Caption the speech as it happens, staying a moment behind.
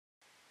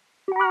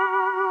Hello,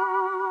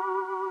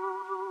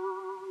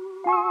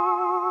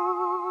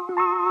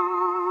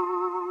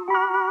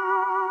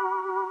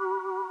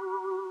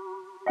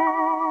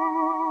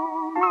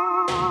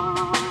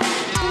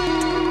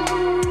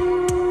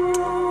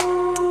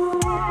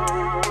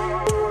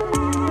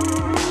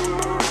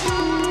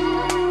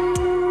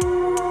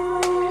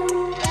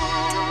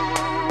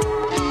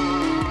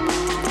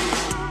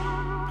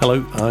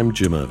 I'm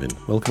Jim Irvin.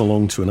 Welcome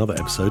along to another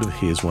episode of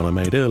Here's One I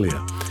Made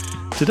Earlier.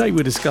 Today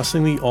we're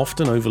discussing the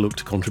often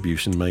overlooked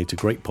contribution made to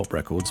great pop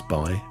records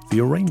by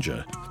The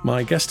Arranger.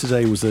 My guest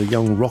today was a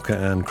young rocker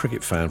and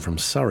cricket fan from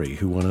Surrey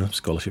who won a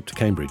scholarship to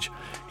Cambridge.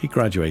 He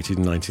graduated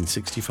in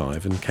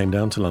 1965 and came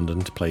down to London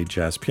to play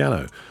jazz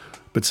piano,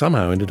 but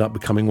somehow ended up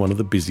becoming one of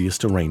the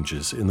busiest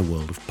arrangers in the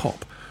world of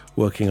pop,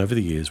 working over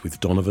the years with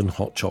Donovan,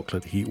 Hot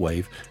Chocolate,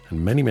 Heatwave, and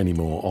many, many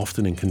more,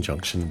 often in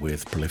conjunction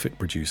with prolific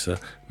producer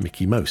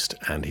Mickie Most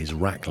and his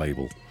Rack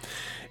label.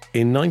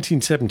 In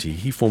 1970,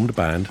 he formed a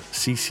band,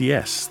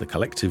 CCS, the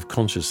Collective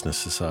Consciousness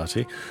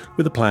Society,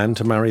 with a plan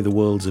to marry the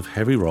worlds of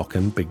heavy rock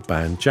and big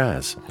band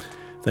jazz.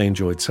 They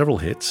enjoyed several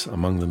hits,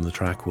 among them the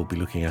track we'll be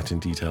looking at in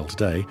detail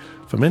today,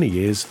 for many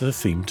years the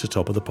theme to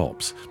Top of the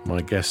Pops,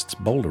 my guest's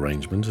bold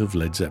arrangement of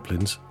Led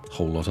Zeppelin's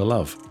Whole Lotta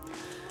Love.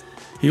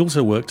 He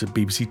also worked at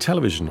BBC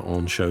Television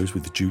on shows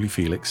with Julie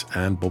Felix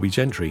and Bobby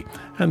Gentry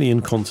and the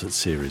In Concert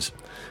series.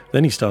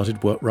 Then he started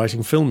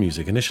writing film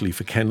music, initially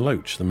for Ken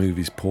Loach, the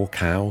movies Poor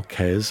Cow,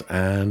 Kes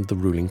and The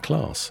Ruling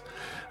Class.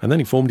 And then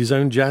he formed his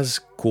own jazz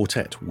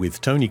quartet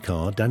with Tony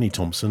Carr, Danny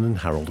Thompson and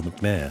Harold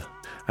McNair,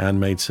 and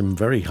made some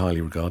very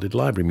highly regarded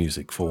library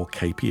music for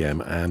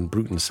KPM and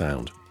Bruton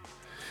Sound.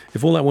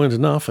 If all that weren't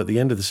enough, at the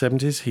end of the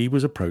 70s he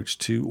was approached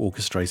to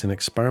orchestrate an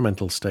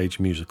experimental stage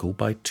musical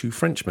by two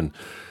Frenchmen,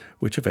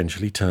 which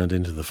eventually turned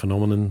into the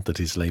phenomenon that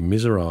is Les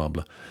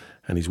Miserables,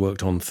 and he's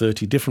worked on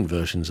 30 different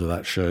versions of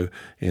that show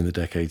in the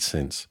decades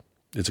since.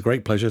 It's a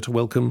great pleasure to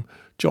welcome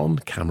John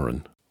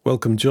Cameron.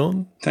 Welcome,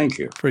 John. Thank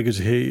you. Very good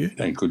to hear you.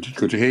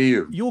 Good to hear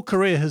you. Your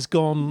career has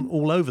gone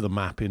all over the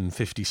map in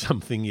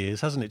 50-something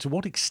years, hasn't it? To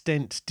what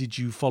extent did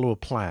you follow a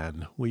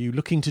plan? Were you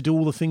looking to do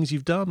all the things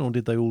you've done, or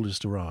did they all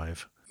just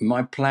arrive?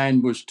 My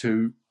plan was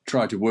to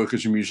try to work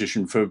as a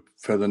musician for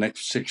the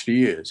next 60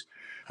 years.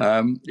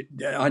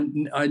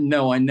 I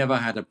know I never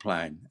had a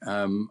plan.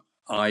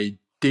 I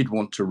did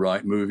want to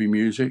write movie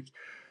music.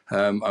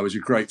 I was a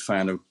great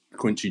fan of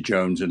Quincy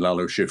Jones and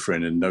Lalo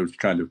Schifrin and those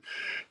kind of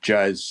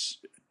jazz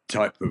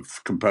type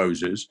of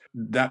composers.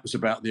 That was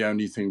about the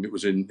only thing that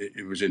was in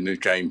the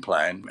game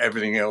plan.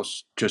 Everything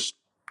else just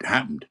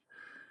happened.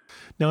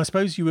 Now, I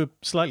suppose you were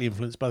slightly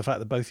influenced by the fact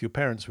that both your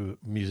parents were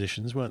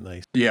musicians, weren't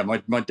they? Yeah,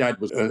 my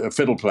dad was a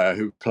fiddle player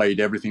who played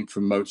everything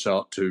from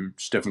Mozart to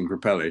Stefan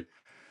Grappelli.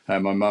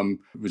 My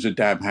mum was a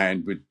dab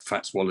hand with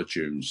Fats Waller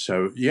tunes.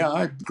 So, yeah,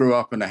 I grew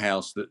up in a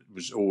house that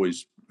was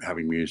always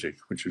having music,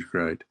 which was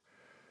great.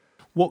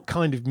 What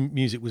kind of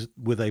music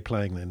were they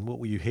playing then? What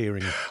were you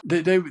hearing?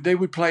 They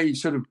would play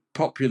sort of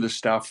popular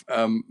stuff.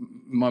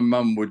 My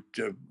mum would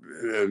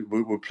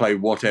play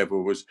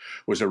whatever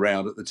was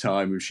around at the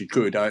time if she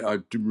could. I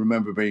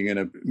remember being in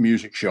a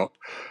music shop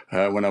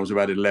when I was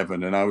about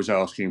 11, and I was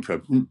asking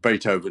for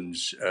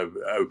Beethoven's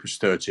Opus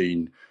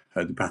 13,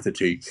 the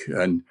Pathétique,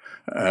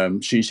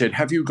 and she said,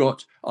 "Have you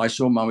got I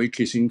Saw Mummy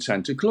Kissing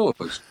Santa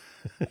Claus?"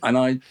 And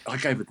I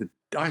gave it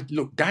I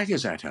looked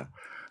daggers at her,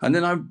 and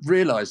then I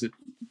realised that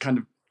kind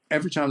of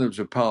every time there was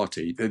a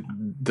party,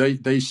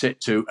 they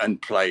set to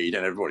and played,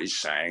 and everybody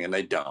sang and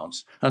they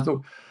danced. And I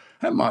thought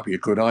that might be a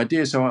good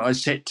idea, so I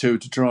set to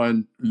try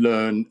and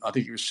learn. I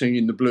think it was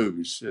Singing the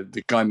Blues,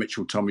 the Guy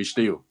Mitchell, Tommy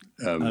Steele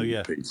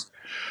piece.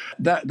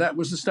 That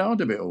was the start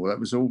of it all. That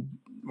was all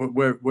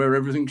where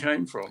everything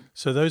came from.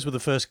 So those were the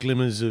first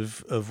glimmers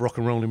of rock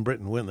and roll in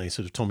Britain, weren't they?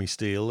 Sort of Tommy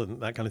Steele and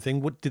that kind of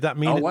thing. What did that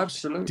mean? Oh,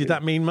 absolutely. Did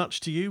that mean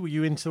much to you? Were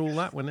you into all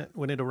that when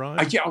it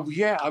arrived?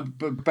 Yeah.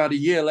 About a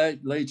year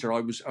later, I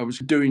was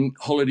doing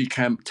holiday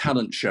camp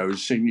talent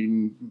shows,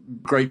 singing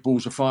 "Great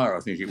Balls of Fire," I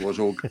think it was,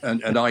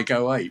 and "I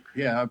Go Ape."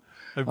 Yeah.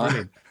 Oh,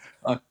 brilliant.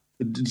 I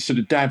sort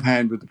of dab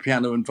hand with the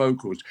piano and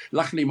vocals.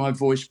 Luckily, my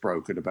voice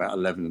broke at about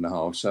 11 and a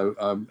half, so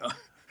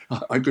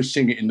I could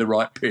sing it in the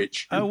right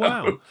pitch. Oh,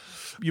 wow.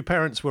 Your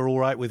parents were all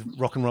right with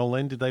rock and roll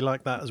then? Did they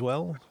like that as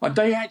well?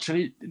 They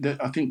actually,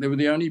 I think they were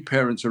the only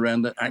parents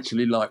around that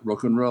actually liked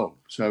rock and roll.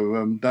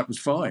 So that was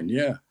fine,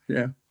 yeah.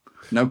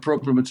 No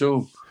problem at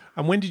all.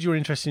 And when did your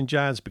interest in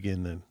jazz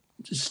begin then?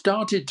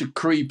 Started to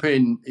creep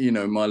in,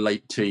 my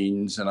late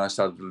teens, and I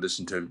started to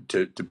listen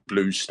to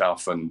blues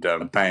stuff and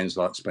bands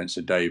like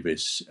Spencer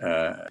Davis.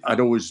 I'd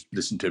always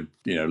listened to,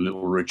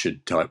 Little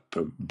Richard type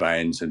of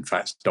bands and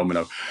Fats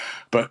Domino.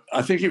 But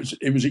I think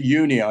it was at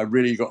uni I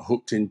really got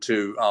hooked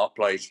into Art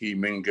Blakey,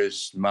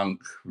 Mingus,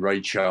 Monk, Ray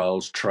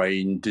Charles,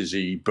 Train,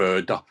 Dizzy,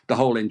 Bird, the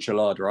whole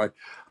enchilada.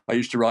 I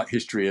used to write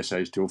history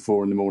essays till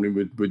 4 a.m.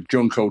 with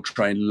John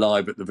Coltrane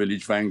live at the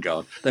Village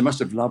Vanguard. They must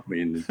have loved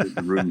me in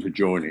the rooms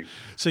adjoining.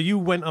 So you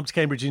went up to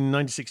Cambridge in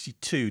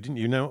 1962, didn't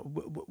you? Now,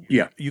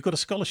 yeah. You got a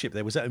scholarship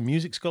there. Was that a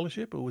music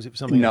scholarship or was it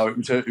something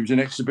else? No, it was an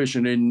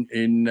exhibition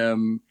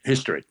in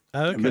history.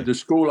 Oh, okay. But the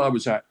school I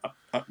was at,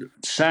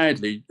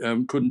 sadly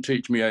couldn't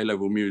teach me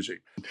A-level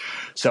music.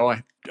 So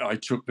I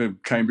took the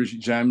Cambridge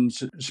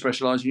exams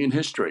specialising in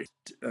history.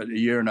 A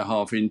year and a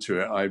half into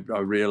it, I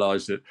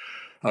realised that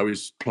I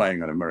was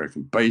playing on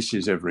American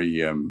bases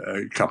every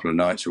couple of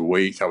nights a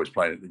week. I was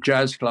playing at the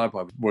jazz club.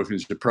 I was working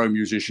as a pro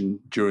musician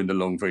during the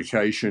long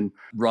vacation,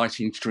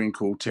 writing string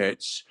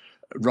quartets,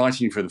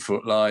 writing for the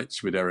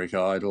Footlights with Eric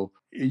Idle.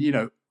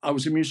 I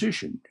was a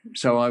musician.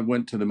 So I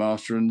went to the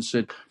master and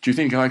said, do you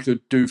think I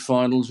could do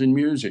finals in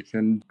music?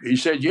 And he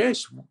said,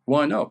 yes,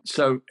 why not?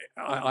 So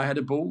I had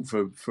a ball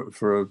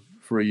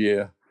for a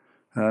year.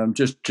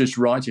 Just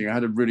writing. I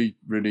had a really,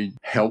 really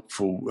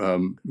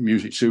helpful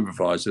music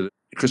supervisor,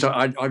 because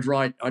I'd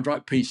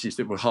write pieces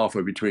that were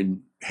halfway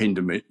between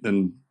Hindemith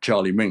and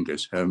Charlie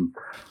Mingus,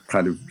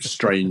 kind of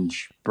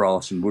strange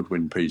brass and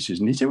woodwind pieces.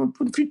 And he said, well,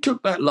 if you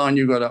took that line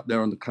you got up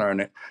there on the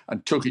clarinet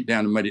and took it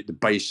down and made it the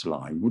bass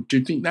line, do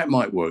you think that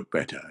might work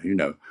better?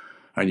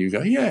 And you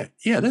go, yeah,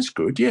 that's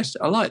good. Yes,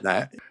 I like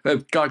that. A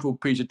guy called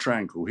Peter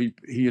Tranquil,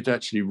 he had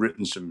actually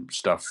written some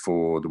stuff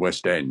for the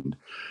West End.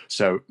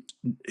 So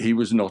he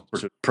was not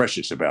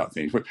precious about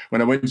things. But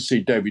when I went to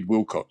see David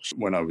Wilcox,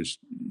 when I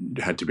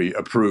had to be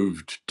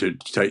approved to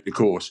take the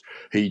course,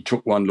 he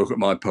took one look at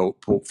my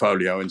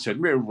portfolio and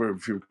said, well,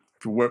 if you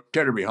work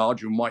terribly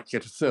hard, you might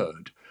get a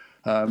third.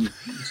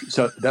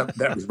 So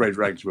that was red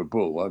rag to a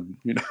bull.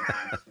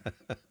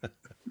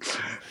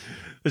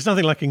 There's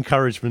nothing like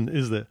encouragement,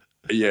 is there?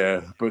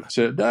 Yeah, but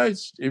it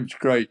was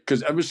great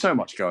because there was so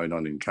much going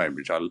on in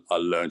Cambridge. I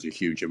learned a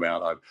huge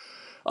amount.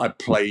 I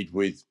played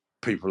with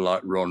people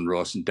like Ron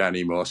Ross and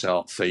Danny Moss,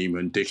 Art Thiem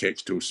and Dick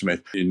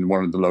Extall-Smith in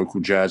one of the local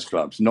jazz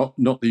clubs, not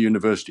the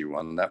university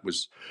one. That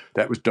was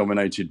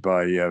dominated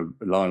by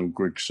Lionel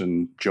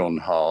Grigson, John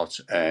Hart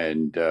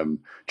and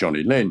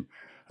Johnny Lynn.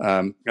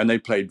 And they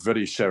played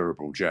very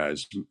cerebral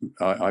jazz.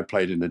 I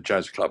played in the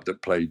jazz club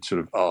that played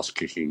sort of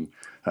ass-kicking,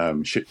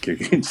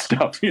 shit-kicking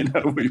stuff.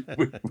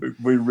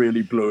 We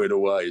really blew it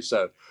away.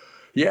 So,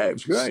 yeah, it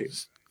was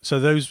great. So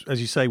those,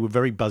 as you say, were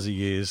very buzzy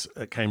years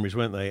at Cambridge,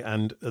 weren't they?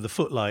 And the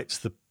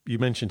Footlights, you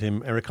mentioned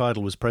him. Eric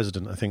Idle was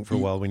president, I think, for a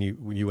while when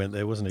you went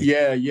there, wasn't he?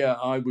 Yeah.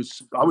 I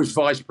was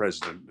vice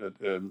president.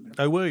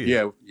 Oh, were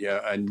you? Yeah,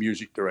 and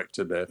music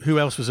director there. Who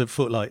else was at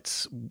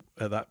Footlights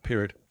at that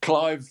period?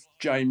 Clive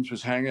James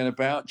was hanging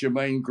about.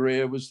 Jermaine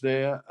Greer was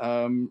there.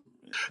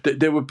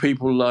 There were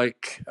people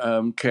like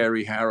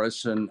Carey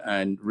Harrison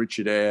and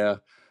Richard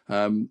Eyre.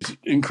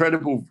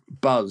 Incredible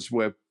buzz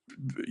where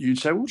you'd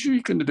say, what are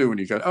you going to do when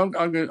you go? I'm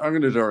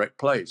going to direct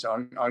plays.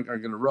 I'm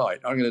going to write.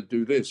 I'm going to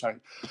do this.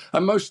 And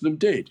most of them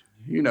did,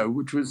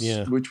 which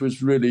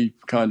was really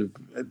kind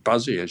of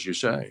buzzy, as you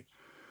say.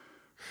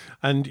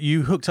 And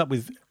you hooked up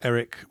with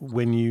Eric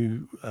when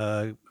you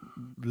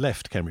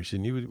left Cambridge,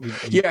 didn't you?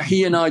 Yeah,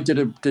 he and I did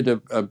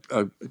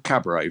a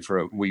cabaret for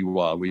a wee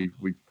while. We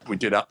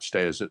did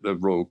Upstairs at the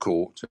Royal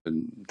Court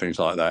and things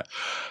like that.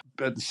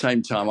 But at the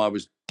same time, I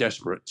was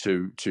desperate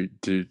to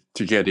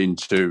get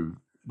into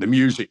the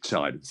music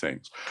side of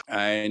things.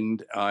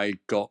 And I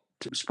got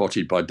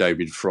spotted by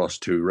David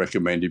Frost, who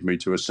recommended me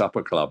to a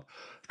supper club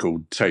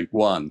called Take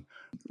One,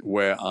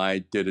 where I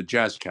did a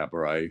jazz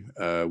cabaret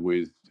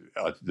with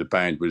the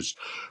band was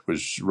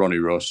Ronnie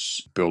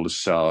Ross, Bill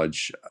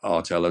Lesage,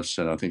 Art Ellis,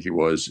 and I think it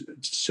was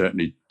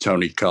certainly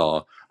Tony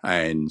Carr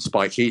and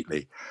Spike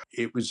Heatley.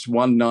 It was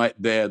one night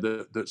there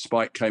that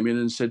Spike came in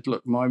and said,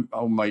 look, my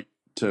old mate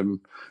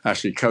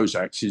Ashley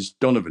Kozaks is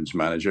Donovan's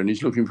manager and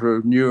he's looking for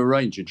a new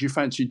arranger. Do you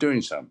fancy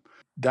doing some?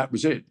 That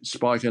was it.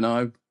 Spike and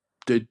I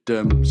did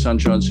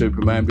Sunshine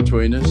Superman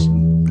between us.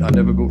 I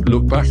never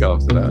looked back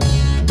after that.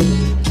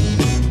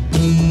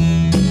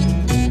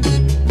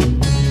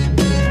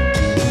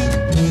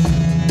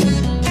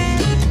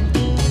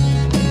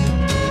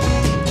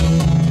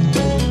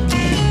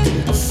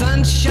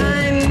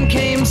 Sunshine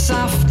came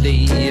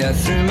softly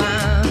through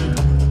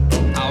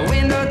my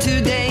window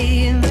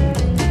today.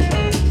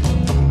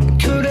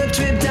 Could have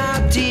tripped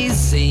out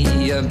easy,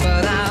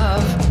 but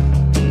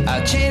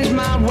I've changed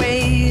my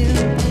way.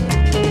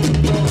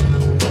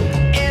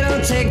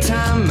 It'll take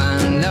time,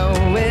 I know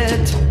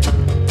it,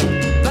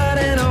 but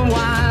in a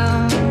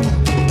while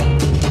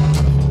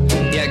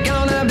you're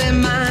gonna be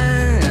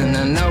mine,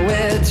 I know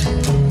it.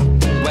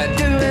 We'll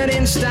do it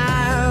in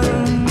style,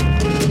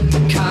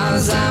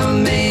 'cause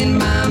I've made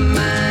my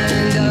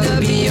mind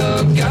up,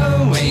 you're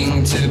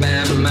going to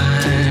be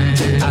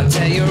mine. I'll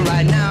tell you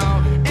right now.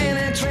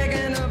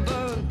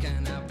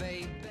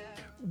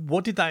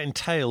 What did that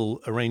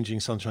entail, arranging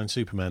Sunshine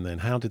Superman then?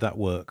 How did that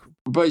work?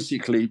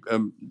 Basically,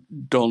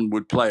 Don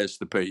would play us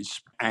the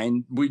piece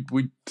and we'd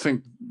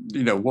think,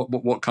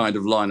 what kind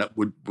of lineup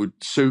would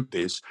suit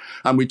this.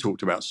 And we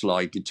talked about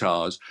slide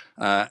guitars.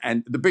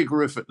 And the big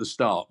riff at the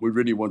start, we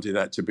really wanted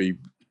that to be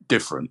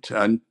different.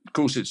 And, of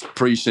course, it's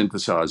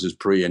pre-synthesizers,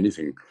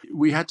 pre-anything.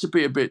 We had to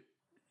be a bit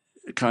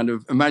kind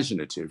of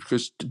imaginative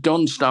because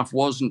Don's stuff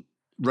wasn't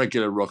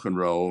regular rock and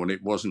roll and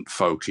it wasn't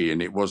folky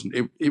and it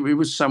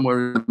was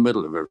somewhere in the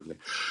middle of everything.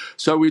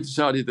 So we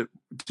decided that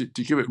to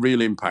give it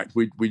real impact,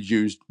 we'd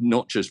used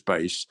not just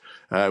bass,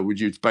 we'd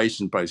used bass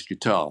and bass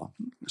guitar.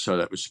 So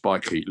that was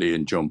Spike Heatley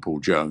and John Paul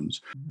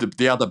Jones.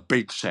 The other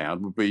big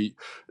sound would be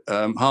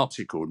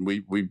harpsichord.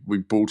 And we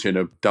brought in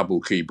a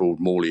double keyboard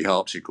Morley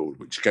harpsichord,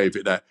 which gave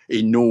it that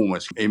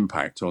enormous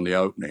impact on the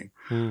opening.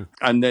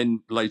 And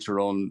then later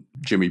on,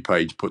 Jimmy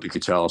Page put the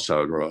guitar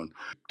solo on.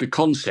 The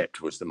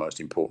concept was the most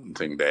important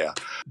thing there.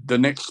 The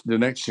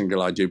next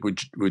single I did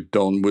with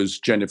Don was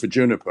Jennifer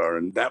Juniper,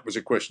 and that was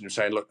a question of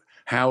saying, look,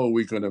 how are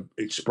we going to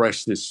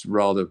express this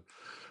rather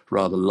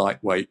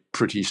lightweight,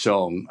 pretty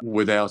song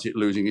without it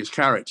losing its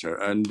character?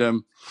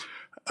 And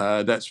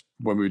that's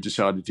when we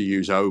decided to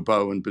use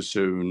oboe and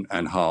bassoon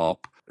and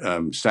harp,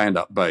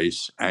 stand-up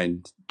bass,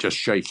 and just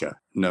shaker.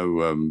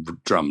 No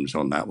drums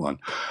on that one.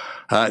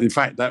 In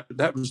fact,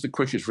 that was the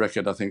quickest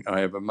record I think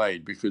I ever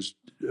made, because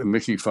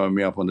Mickey phoned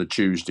me up on the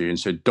Tuesday and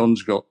said,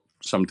 Don's got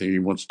something he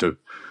wants to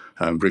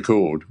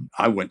record.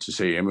 I went to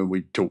see him and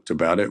we talked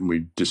about it and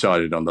we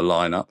decided on the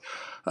lineup.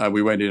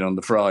 We went in on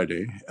the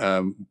Friday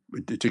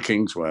to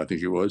Kingsway, I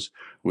think it was,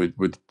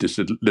 with just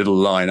a little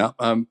lineup.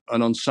 And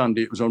on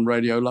Sunday, it was on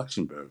Radio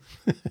Luxembourg.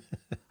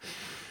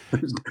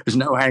 There's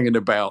no hanging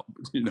about,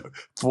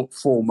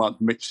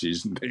 4-month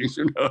mixes and things,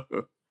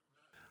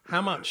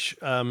 How much,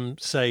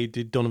 say,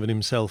 did Donovan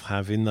himself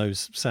have in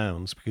those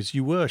sounds? Because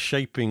you were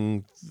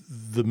shaping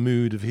the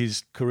mood of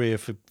his career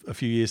for a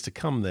few years to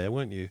come there,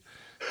 weren't you?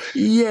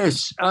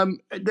 Yes.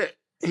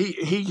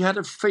 He had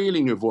a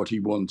feeling of what he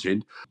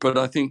wanted, but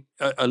I think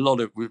a lot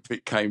of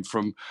it came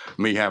from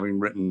me having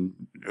written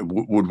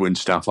woodwind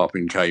stuff up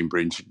in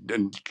Cambridge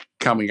and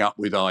coming up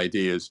with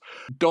ideas.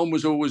 Don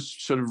was always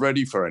sort of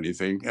ready for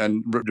anything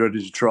and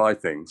ready to try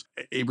things.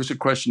 It was a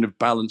question of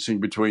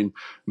balancing between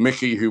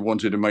Mickey, who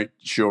wanted to make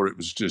sure it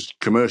was as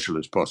commercial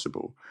as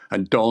possible,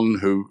 and Don,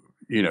 who,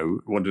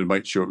 wanted to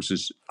make sure it was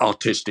as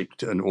artistic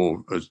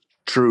or as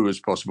true as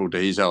possible to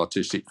his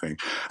artistic thing.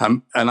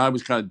 And I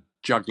was kind of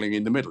juggling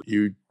in the middle.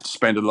 You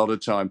spend a lot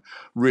of time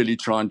really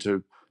trying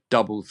to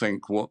double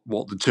think what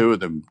the two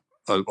of them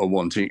are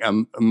wanting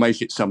and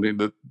make it something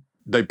that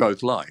they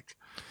both like.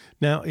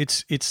 Now,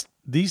 it's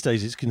these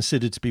days it's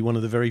considered to be one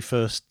of the very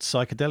first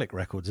psychedelic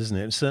records, isn't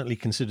it? It's certainly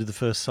considered the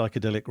first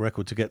psychedelic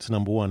record to get to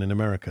number one in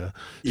America.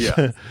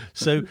 Yeah.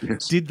 So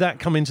Yes. Did that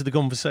come into the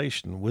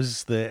conversation?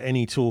 Was there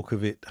any talk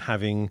of it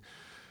having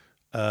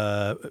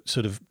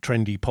sort of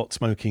trendy pot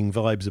smoking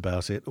vibes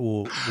about it,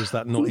 or was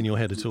that not in your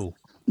head at all?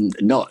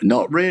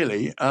 Not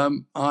really.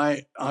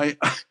 I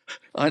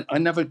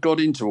never got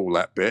into all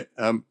that bit.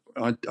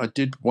 I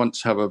did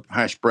once have a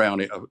hash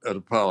brownie at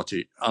a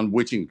party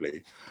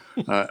unwittingly,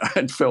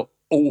 and felt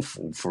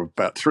awful for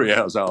about 3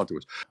 hours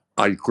afterwards.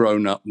 I'd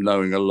grown up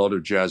knowing a lot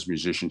of jazz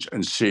musicians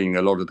and seeing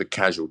a lot of the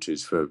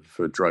casualties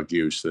for drug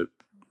use, that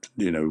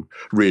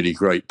really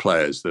great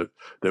players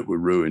that were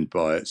ruined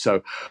by it.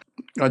 So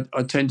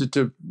I tended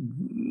to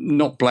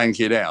not blank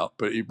it out,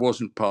 but it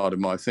wasn't part of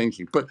my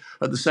thinking. But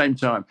at the same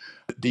time,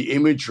 the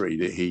imagery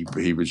that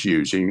he was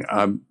using,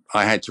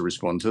 I had to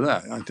respond to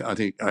that. I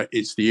think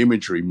it's the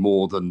imagery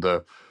more than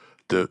the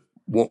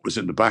what was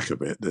in the back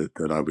of it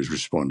that I was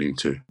responding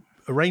to.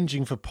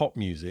 Arranging for pop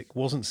music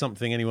wasn't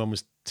something anyone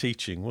was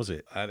teaching, was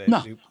it?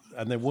 No.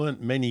 And there weren't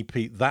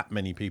that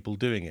many people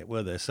doing it,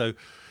 were there? So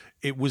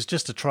it was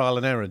just a trial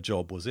and error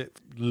job, was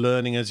it?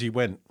 Learning as you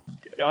went.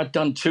 I'd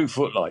done 2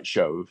 Footlight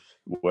shows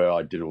where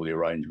I did all the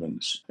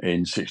arrangements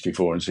in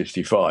 64 and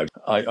 65.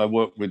 I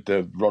worked with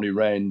Ronnie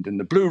Rand and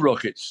the Blue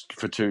Rockets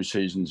for 2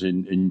 seasons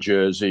in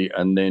Jersey,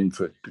 and then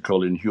for the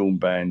Colin Hulme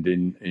Band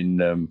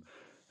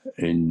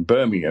in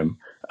Birmingham,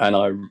 and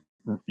I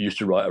used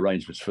to write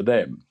arrangements for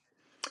them.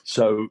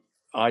 So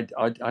I'd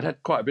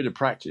had quite a bit of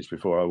practice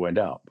before I went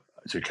up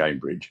to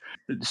Cambridge.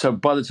 So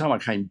by the time I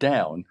came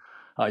down,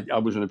 I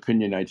was an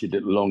opinionated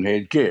little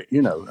long-haired git,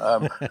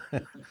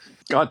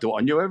 I thought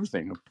I knew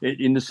everything.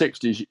 In the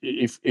 60s,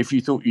 if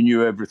you thought you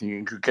knew everything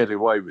and could get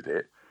away with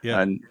it,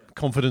 and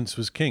confidence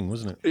was king,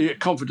 wasn't it? Yeah,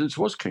 confidence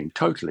was king,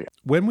 totally.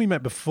 When we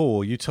met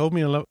before, you told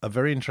me a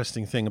very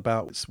interesting thing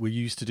about we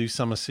used to do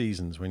summer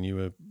seasons when you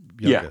were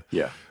younger.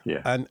 Yeah.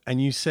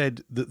 And you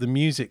said that the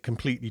music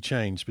completely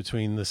changed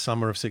between the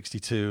summer of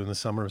 62 and the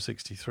summer of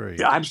 63.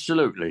 Yeah,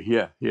 absolutely,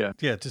 yeah.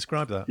 Yeah,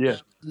 describe that. Yeah.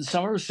 The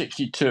summer of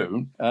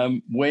 62,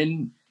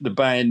 when the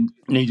band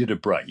needed a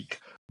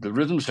break, the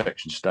rhythm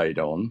section stayed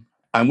on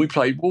and we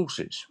played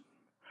waltzes.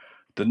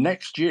 The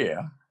next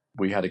year,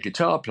 we had a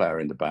guitar player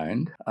in the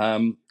band,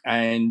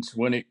 and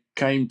when it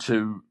came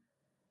to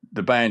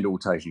the band all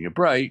taking a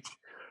break,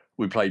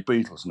 we played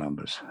Beatles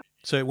numbers.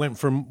 So it went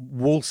from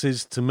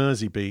waltzes to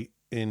Mersey Beat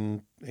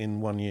in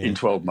 1 year. In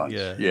 12 months.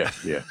 Yeah.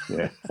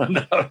 I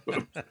know.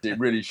 It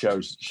really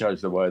shows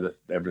the way that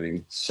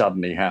everything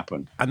suddenly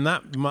happened. And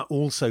that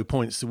also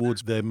points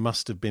towards there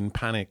must have been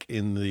panic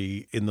in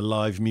the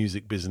live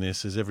music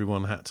business, as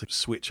everyone had to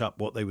switch up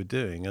what they were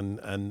doing,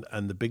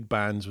 and the big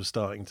bands were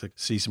starting to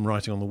see some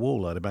writing on the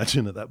wall, I'd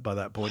imagine, by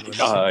that point.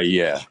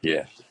 Yeah.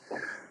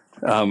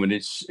 And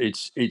it's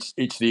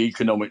the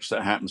economics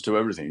that happens to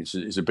everything.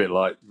 It's a bit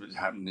like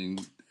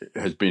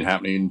has been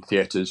happening in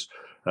theatres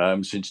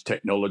since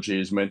technology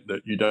has meant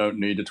that you don't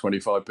need a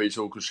 25-piece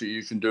orchestra,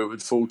 you can do it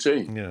with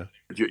 14. Yeah.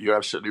 You're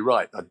absolutely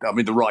right. I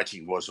mean, the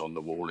writing was on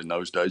the wall in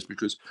those days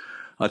because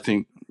I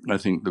think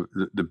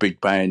the big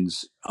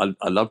bands. I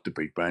loved the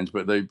big bands,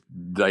 but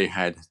they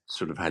had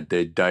sort of had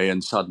their day,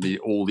 and suddenly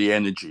all the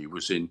energy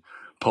was in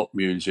pop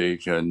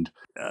music, and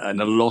a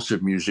lot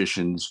of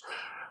musicians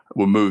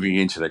were moving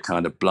into that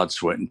kind of blood,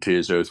 sweat, and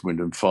tears, Earth, Wind,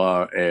 and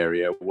Fire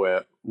area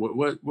where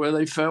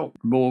they felt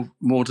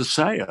more to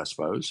say, I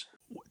suppose.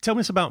 Tell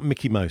me about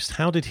Mickie Most.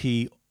 How did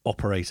he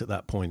operate at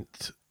that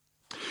point?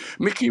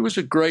 Mickie was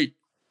a great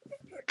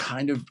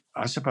kind of,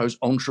 I suppose,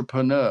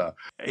 entrepreneur.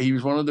 He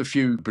was one of the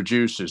few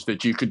producers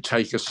that you could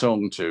take a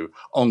song to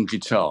on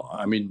guitar.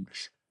 I mean,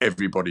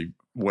 everybody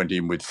went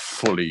in with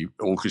fully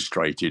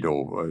orchestrated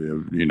or,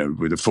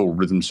 with a full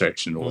rhythm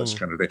section or this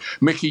kind of thing.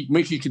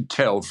 Mickie could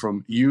tell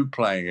from you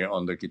playing it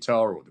on the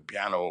guitar or the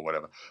piano or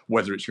whatever,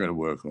 whether it's going to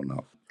work or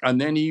not. And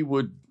then he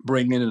would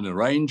bring in an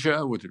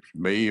arranger, whether it's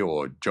me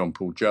or John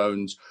Paul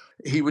Jones.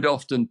 He would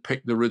often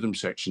pick the rhythm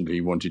section that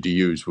he wanted to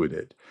use with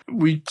it.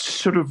 We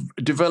sort of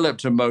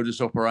developed a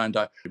modus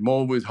operandi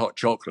more with Hot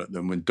Chocolate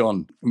than with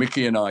Don.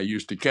 Mickie and I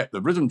used to get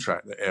the rhythm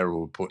track that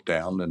Errol would put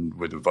down and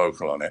with a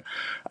vocal on it,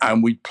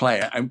 and we'd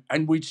play it,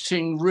 and we'd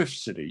sing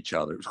riffs at each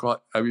other. It was quite,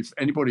 I mean, if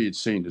anybody had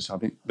seen us, I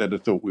think they'd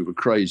have thought we were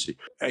crazy.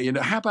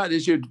 How about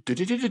this? Yeah,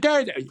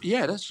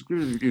 that's,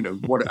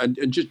 what,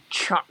 and just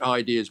chuck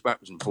ideas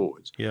backwards and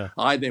forwards. Yeah.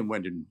 I then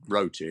went and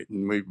wrote it,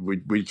 and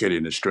we'd get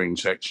in a string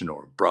section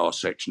or a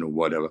brass section or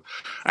whatever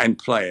and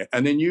play it.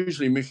 And then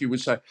usually Mickie would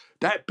say,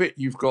 that bit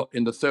you've got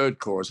in the third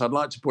chorus, I'd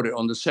like to put it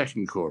on the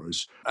second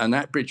chorus. And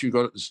that bit you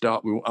got at the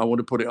start, I want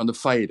to put it on the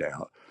fade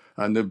out.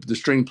 And the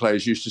string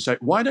players used to say,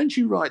 why don't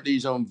you write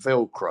these on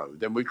Velcro?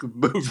 Then we could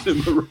move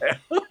them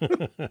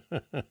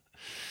around.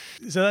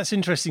 So that's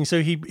interesting.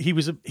 So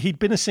he'd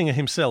been a singer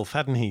himself,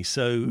 hadn't he?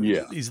 So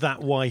yeah. Is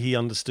that why he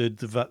understood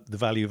the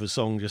value of a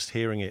song just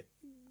hearing it?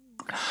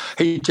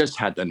 He just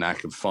had the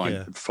knack of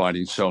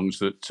finding songs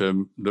that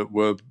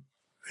were,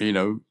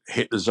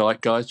 hit the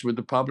zeitgeist with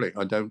the public.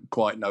 I don't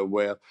quite know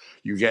where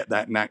you get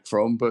that knack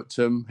from, but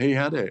he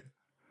had it.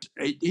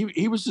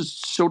 He was the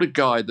sort of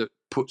guy that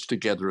puts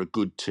together a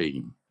good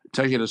team,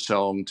 taking a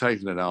song,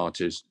 taking an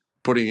artist,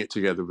 putting it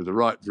together with the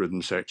right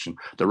rhythm section,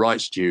 the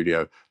right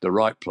studio, the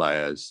right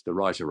players, the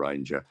right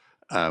arranger.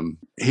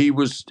 He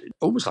was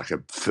almost like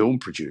a film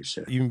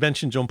producer. You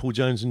mentioned John Paul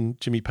Jones and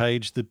Jimmy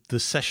Page, the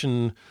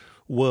session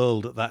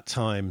world at that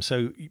time.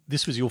 So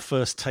this was your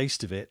first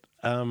taste of it.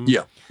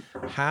 Yeah.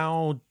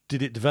 How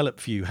did it develop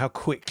for you? How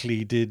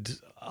quickly did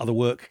other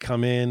work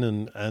come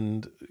in,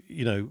 and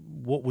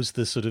what was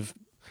the sort of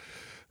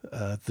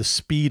the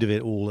speed of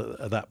it all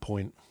at that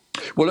point?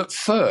 Well, at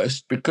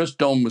first, because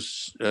Don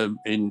was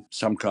in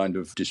some kind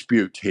of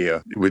dispute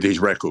here with his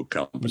record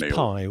company. It was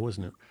Pie,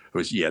 wasn't it?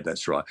 Yeah,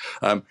 that's right.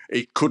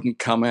 It couldn't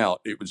come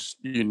out. It was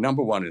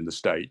number one in the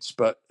States,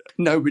 but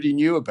nobody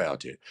knew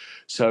about it.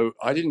 So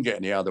I didn't get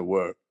any other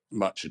work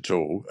much at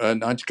all.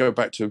 And I had to go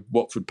back to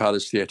Watford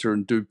Palace Theatre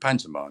and do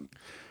pantomime.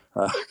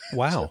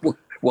 Wow.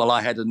 Well,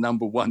 I had a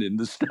number one in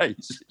the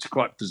States. It's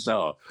quite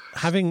bizarre.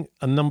 Having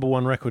a number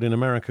one record in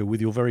America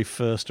with your very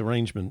first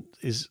arrangement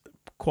is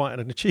quite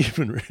an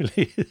achievement,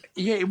 really.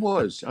 Yeah, it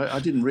was. I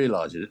didn't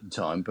realise it at the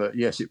time, but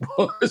yes, it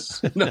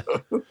was. No.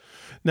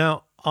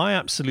 Now, I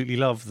absolutely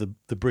love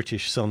the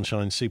British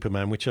Sunshine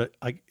Superman, which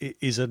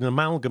is an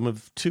amalgam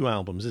of two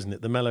albums, isn't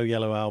it? The Mellow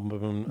Yellow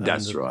album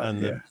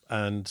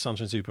and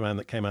Sunshine Superman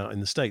that came out in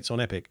the States on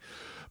Epic.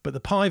 But the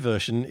Pie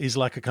version is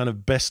like a kind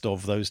of best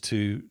of those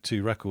two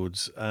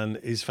records and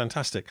is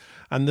fantastic.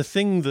 And the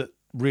thing that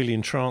really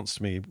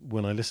entranced me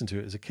when I listened to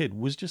it as a kid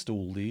was just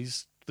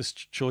this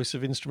choice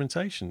of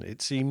instrumentation.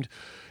 It seemed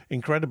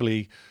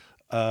incredibly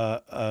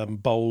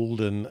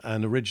bold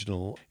and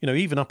original,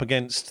 even up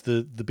against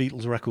the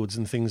Beatles records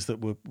and things that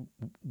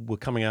were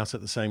coming out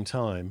at the same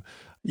time.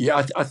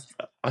 Yeah,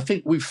 I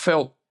think we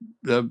felt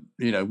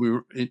we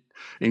were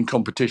in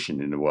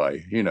competition in a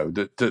way,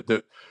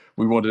 that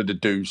we wanted to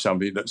do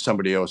something that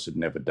somebody else had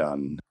never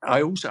done.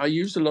 I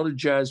used a lot of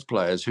jazz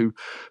players who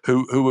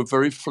were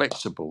very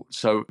flexible,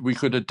 so we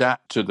could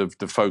adapt to the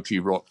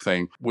folky rock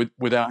thing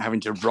without having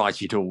to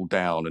write it all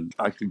down. And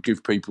I could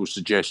give people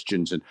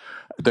suggestions, and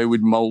they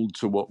would mould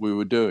to what we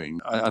were doing.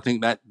 I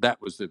think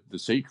that was the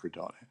secret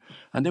on it.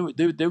 And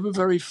they were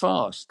very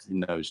fast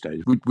in those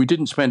days. We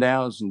didn't spend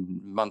hours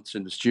and months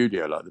in the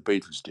studio like the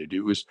Beatles did.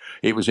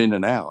 It was in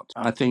and out.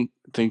 I think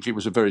it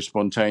was a very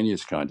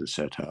spontaneous kind of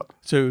setup.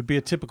 So it would be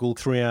a typical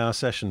 3-hour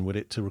session, would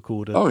it, to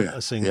record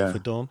a single for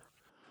Don?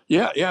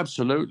 Yeah,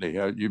 absolutely.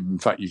 In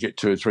fact, you get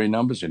 2 or 3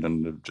 numbers in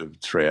a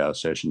 3-hour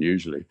session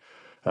usually.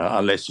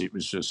 Unless it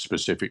was a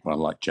specific one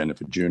like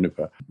Jennifer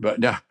Juniper. But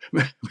no,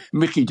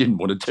 Mickie didn't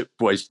want to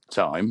waste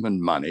time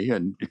and money,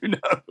 and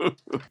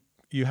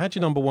You had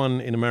your number one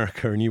in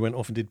America and you went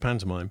off and did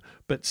pantomime,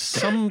 but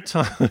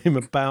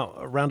sometime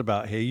around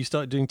about here, you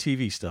started doing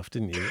TV stuff,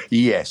 didn't you?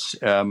 Yes.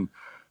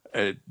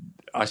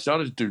 I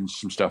started doing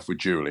some stuff with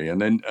Julie, and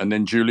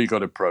then Julie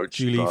got approached.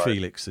 Julie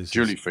Felix.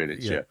 Julie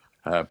Felix, yeah.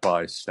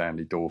 by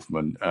Stanley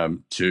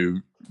Dorfman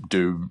to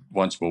do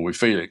Once More with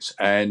Felix.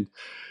 And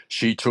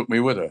she took me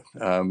with her,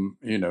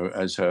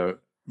 as her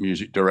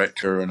music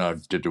director, and I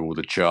did all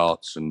the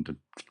charts and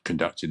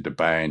conducted the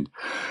band.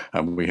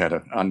 And we had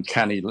an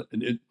uncanny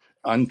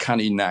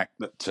knack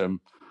that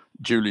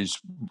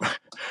Julie's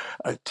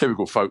a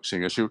typical folk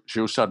singer.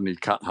 She'll suddenly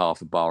cut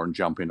half a bar and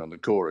jump in on the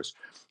chorus.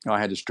 I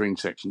had a string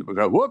section that would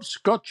go, whoops,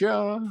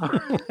 gotcha.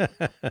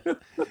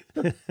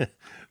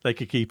 They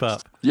could keep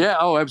up. Yeah,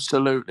 oh,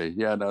 absolutely.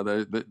 Yeah, no,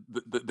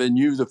 they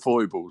knew the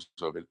foibles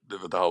of it,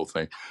 the whole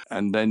thing.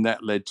 And then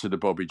that led to the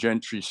Bobby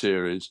Gentry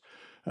series,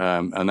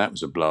 and that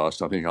was a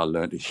blast. I think I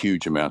learned a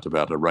huge amount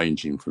about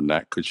arranging from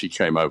that, because she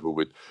came over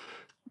with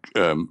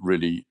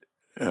really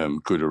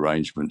good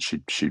arrangements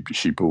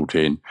she brought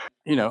in.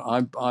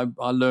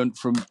 I learned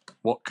from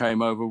what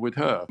came over with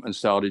her and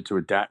started to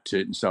adapt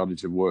it and started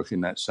to work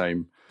in that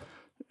same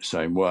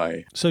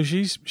way. So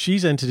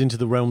she's entered into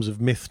the realms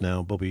of myth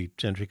now, Bobby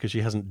Gentry, because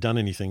she hasn't done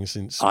anything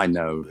since I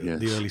know yes.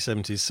 the early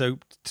 70s. So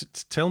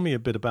tell me a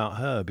bit about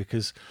her,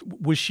 because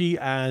was she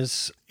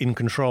as in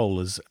control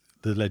as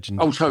the legend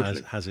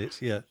totally. has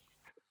it? Yeah.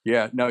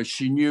 Yeah, no,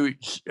 she knew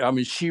it. I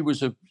mean, she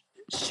was a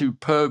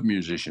superb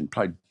musician,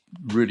 played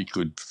really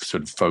good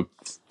sort of folk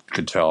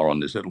guitar on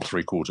this little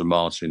 3/4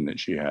 Martin that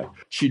she had.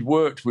 She'd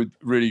worked with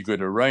really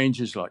good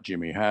arrangers like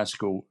Jimmy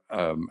Haskell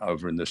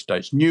over in the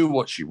States, knew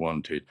what she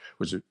wanted.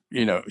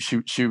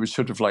 She was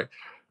sort of like,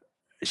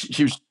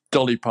 she was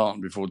Dolly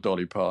Parton before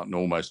Dolly Parton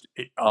almost,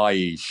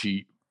 i.e.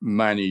 she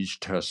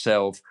managed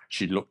herself,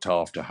 she looked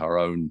after her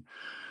own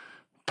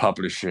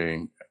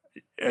publishing.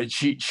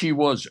 She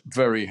was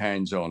very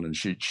hands-on, and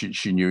she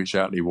knew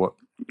exactly what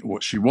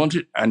she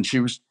wanted, and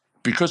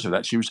because of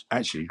that, she was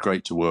actually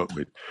great to work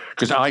with,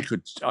 because I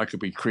could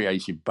be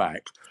creative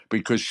back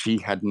because she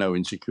had no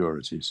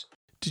insecurities.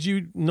 Did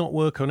you not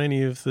work on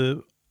any of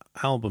the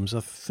albums? I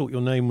thought your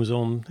name was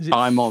on. Is it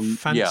I'm on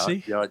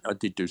Fancy? Yeah, I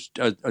did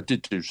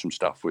do some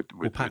stuff with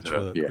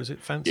Patchwork. Yeah. Was it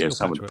Fancy? Yeah, or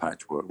some Patchwork? of the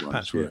Patchwork ones.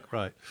 Patchwork, yeah.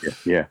 right?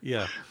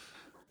 Yeah.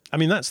 I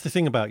mean, that's the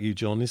thing about you,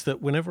 John, is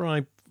that whenever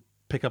I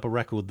pick up a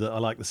record that I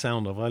like the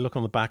sound of, I look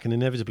on the back and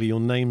inevitably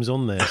your name's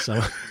on there.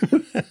 So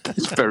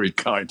that's very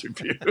kind of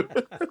you.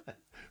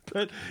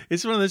 But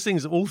it's one of those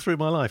things that all through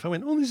my life I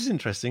went, oh, this is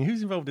interesting.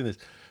 Who's involved in this?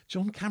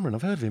 John Cameron.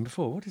 I've heard of him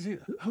before. What is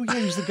it? Oh, yeah,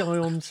 he's the guy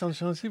on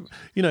Sunshine Super.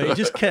 It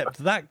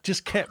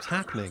just kept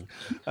happening.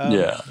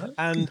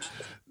 And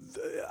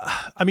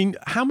I mean,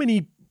 how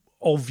many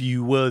of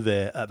you were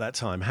there at that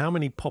time? How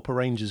many pop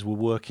arrangers were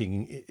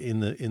working in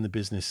the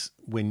business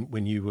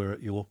when you were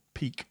at your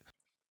peak?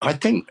 I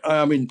think,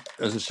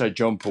 as I say,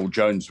 John Paul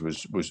Jones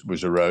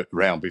was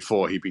around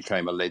before he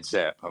became a Led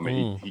Zepp. I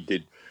mean, he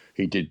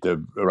did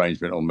the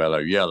arrangement on Mellow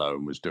Yellow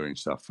and was doing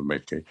stuff for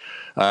Mickey.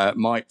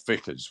 Mike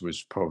Vickers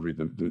was probably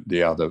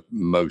the other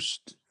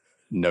most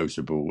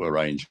notable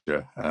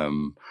arranger,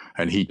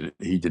 and he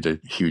did a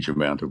huge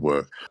amount of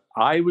work.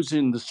 I was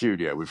in the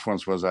studio with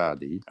François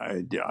Hardy,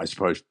 I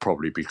suppose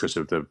probably because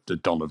of the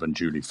Donovan,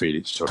 Julie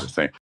Felix sort of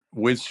thing,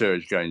 with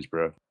Serge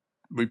Gainsborough.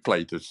 We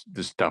played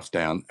the stuff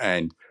down,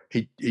 and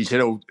he said,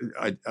 "Oh,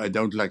 I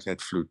don't like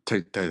that flute.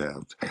 Take that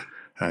out."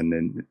 And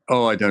then,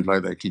 "Oh, I don't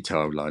like that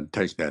guitar line.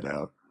 Take that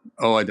out.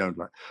 Oh, I don't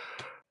like."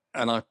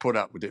 And I put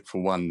up with it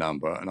for one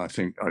number, and I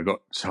think I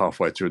got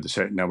halfway through the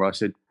second number. I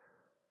said,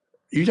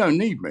 "You don't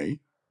need me.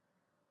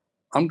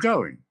 I'm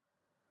going."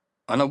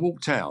 And I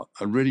walked out.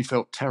 I really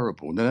felt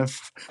terrible.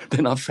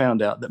 Then I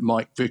found out that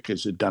Mike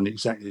Vickers had done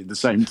exactly the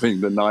same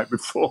thing the night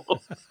before.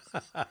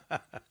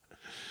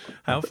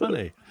 How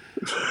funny.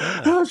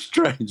 Yeah. How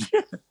strange.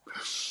 Yeah.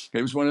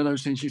 It was one of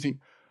those things you think,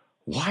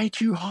 why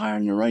do you hire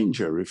an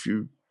arranger if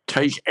you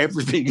take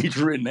everything he's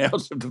written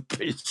out of the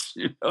piece?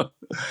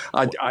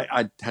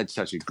 I had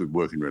such a good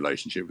working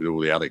relationship with all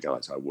the other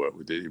guys I worked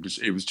with. It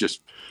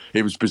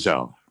was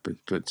bizarre.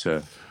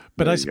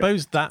 But I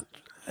suppose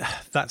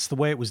that's the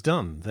way it was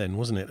done then,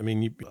 wasn't it? I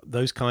mean,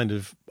 those kind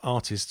of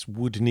artists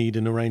would need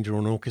an arranger or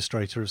an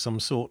orchestrator of some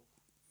sort,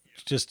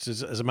 just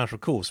as a matter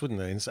of course, wouldn't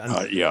they?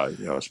 Yeah,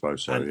 I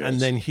suppose so.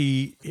 And then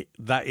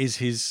that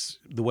is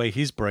the way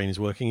his brain is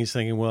working. He's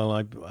thinking,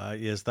 well,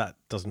 yes, that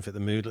doesn't fit the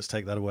mood. Let's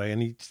take that away.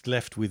 And he's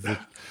left with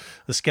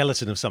the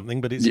skeleton of something,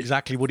 but it's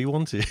exactly what he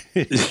wanted.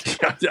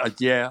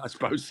 Yeah, I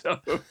suppose so.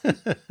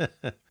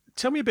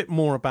 Tell me a bit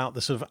more about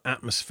the sort of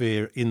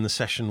atmosphere in the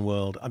session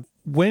world.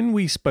 When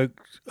we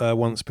spoke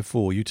once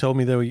before, you told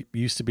me there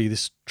used to be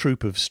this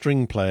troupe of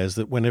string players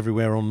that went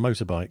everywhere on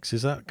motorbikes.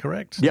 Is that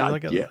correct? Yeah,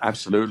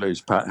 absolutely. It's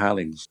Pat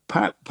Hallings.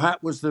 Pat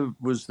was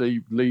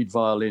the lead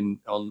violin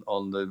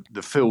on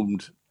the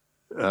filmed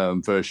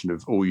version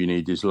of All You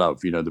Need Is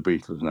Love, the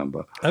Beatles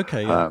number.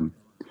 Okay. Yeah.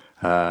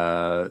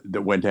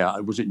 That went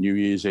out. Was it New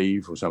Year's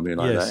Eve or something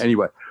like that?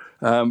 Anyway,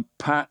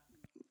 Pat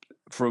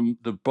from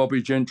the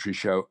Bobby Gentry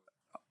show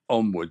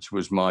onwards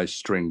was my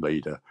string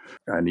leader,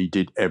 and he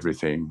did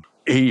everything.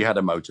 He had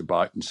a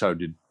motorbike, and so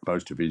did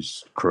most of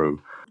his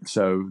crew.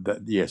 So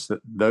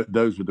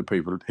those were the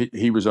people.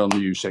 He was on the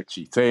You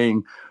Sexy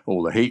Thing,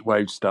 all the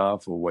Heatwave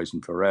stuff, Always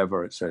and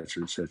Forever,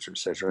 etc., etc.,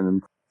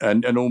 etc.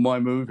 and all my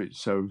movies.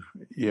 So,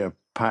 yeah,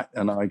 Pat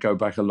and I go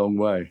back a long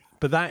way.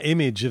 But that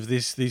image of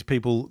these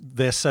people,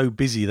 they're so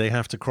busy they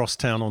have to cross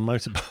town on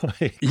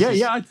motorbikes.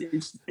 Yeah.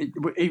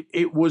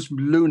 It was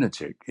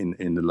lunatic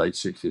in the late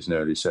 60s and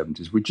early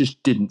 70s. We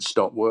just didn't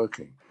stop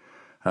working.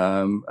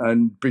 I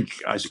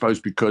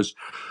suppose because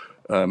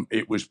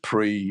it was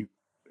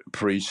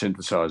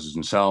pre-synthesizers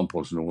and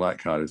samples and all that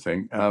kind of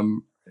thing,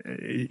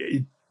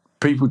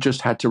 people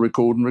just had to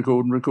record,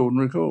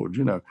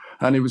 you know.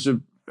 And it was a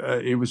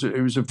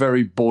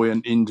very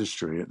buoyant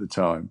industry at the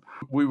time.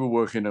 We were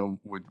working on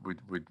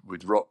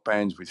with rock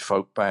bands, with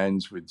folk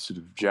bands, with sort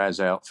of jazz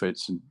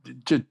outfits, and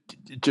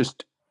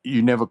just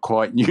you never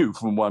quite knew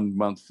from one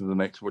month to the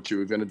next what you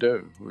were going to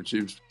do, which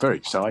was very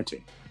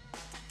exciting.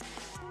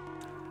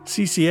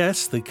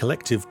 CCS, the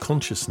Collective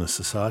Consciousness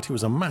Society,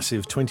 was a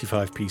massive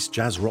 25-piece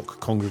jazz rock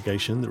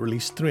congregation that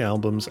released 3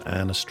 albums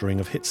and a string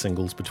of hit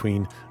singles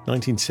between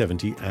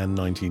 1970 and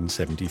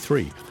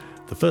 1973.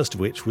 The first of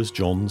which was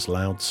John's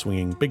loud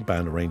swinging big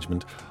band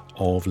arrangement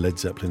of Led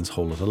Zeppelin's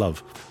Whole Lotta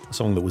Love, a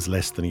song that was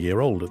less than a year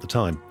old at the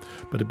time,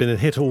 but had been a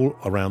hit all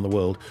around the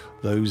world,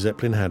 though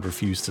Zeppelin had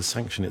refused to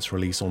sanction its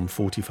release on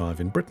 45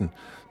 in Britain.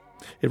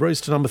 It rose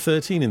to number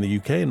 13 in the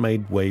UK and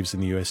made waves in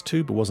the US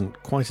too, but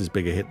wasn't quite as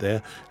big a hit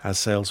there, as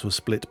sales were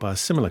split by a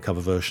similar cover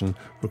version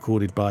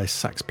recorded by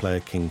sax player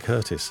King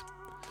Curtis.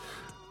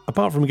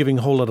 Apart from giving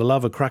Whole Lotta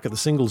Love a crack at the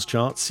singles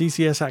chart,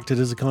 CCS acted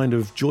as a kind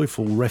of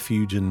joyful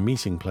refuge and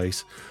meeting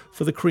place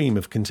for the cream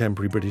of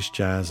contemporary British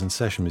jazz and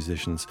session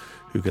musicians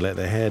who could let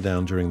their hair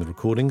down during the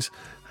recordings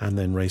and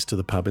then race to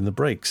the pub in the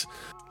breaks.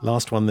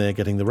 Last one there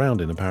getting the round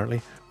in,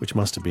 apparently, which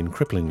must have been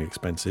cripplingly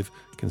expensive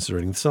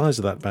considering the size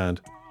of that band.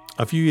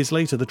 A few years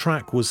later, the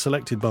track was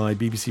selected by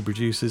BBC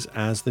producers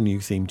as the new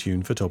theme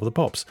tune for Top of the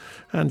Pops,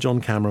 and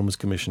John Cameron was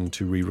commissioned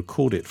to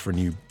re-record it for a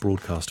new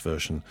broadcast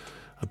version.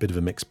 A bit of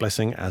a mixed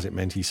blessing, as it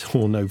meant he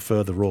saw no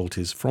further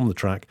royalties from the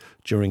track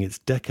during its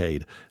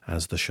decade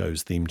as the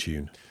show's theme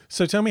tune.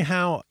 So tell me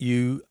how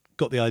you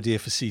got the idea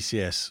for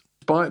CCS.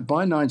 By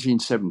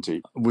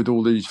 1970, with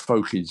all these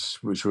folkies,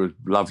 which were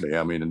lovely,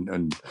 I mean,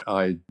 and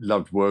I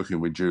loved working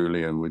with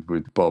Julie and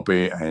with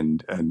Bobby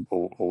and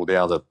all the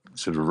other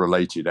sort of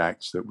related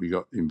acts that we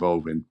got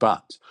involved in.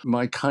 But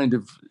my kind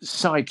of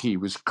psyche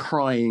was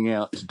crying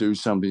out to do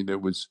something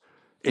that was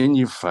in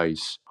your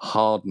face,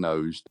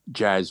 hard-nosed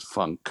jazz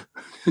funk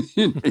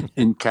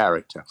in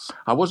character.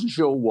 I wasn't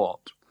sure what,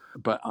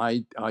 but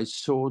I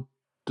saw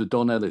the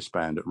Don Ellis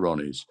Band at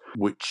Ronnie's,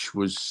 which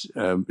was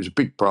a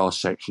big brass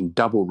section,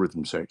 double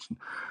rhythm section,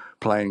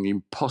 playing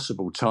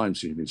impossible time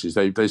signatures.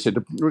 They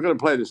said, we're going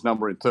to play this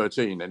number in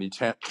 13, and he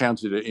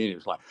counted it in. It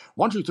was like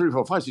 1, 2, 3,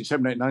 4, 5, 6,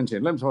 7, 8, 9,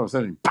 10, 11, 12,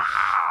 13.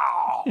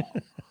 Pow!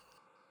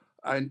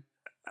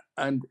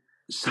 and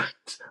so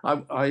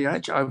I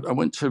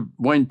went to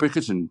Wayne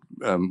Bickerton,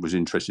 was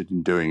interested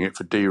in doing it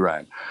for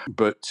D-Ran,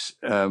 but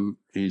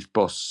his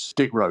boss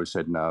Dick Rowe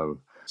said no.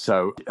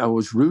 So I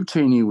was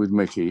routining with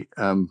Mickey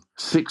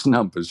 6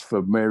 numbers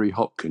for Mary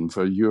Hopkin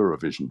for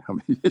Eurovision. I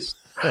mean, it's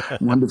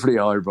wonderfully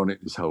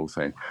ironic, this whole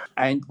thing.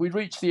 And we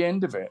reached the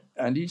end of it,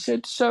 and he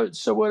said, so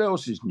what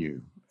else is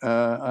new?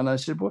 And I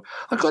said, well,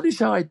 I got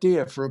this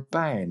idea for a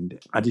band.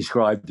 I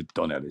described the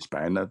Don Ellis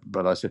Band,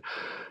 but I said,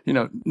 you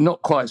know,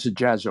 not quite so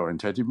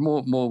jazz-orientated,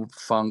 more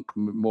funk,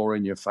 more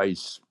in your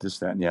face, this,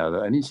 that, and the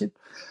other. And he said,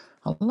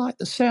 I like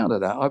the sound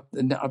of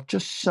that. I've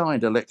just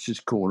signed Alexis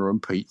Corner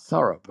and Pete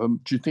Thurup.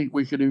 Do you think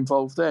we could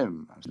involve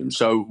them?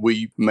 So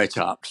we met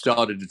up,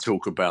 started to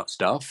talk about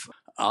stuff.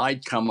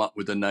 I'd come up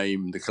with the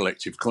name, the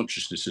Collective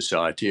Consciousness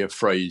Society, a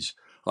phrase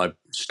I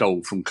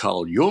stole from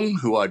Carl Jung,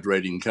 who I'd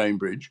read in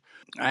Cambridge.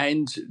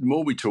 And the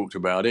more we talked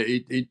about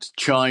it, it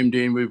chimed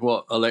in with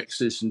what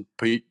Alexis and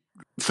Pete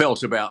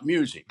felt about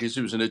music, because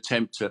it was an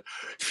attempt to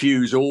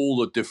fuse all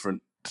the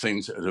different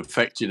things that had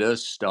affected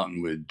us,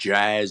 starting with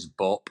jazz,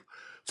 bop,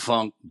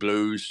 funk,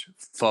 blues,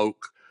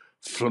 folk,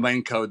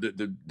 flamenco.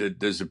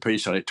 There's a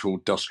piece on it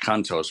called Dos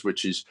Cantos,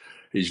 which is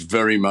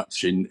very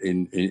much in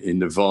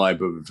the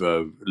vibe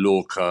of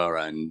Lorca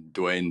and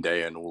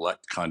Duende and all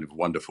that kind of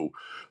wonderful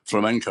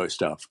flamenco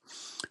stuff.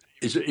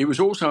 It was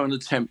also an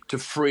attempt to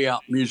free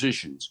up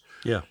musicians.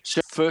 Yeah.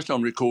 So first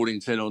on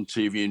recordings, then on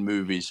TV and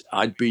movies,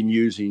 I'd been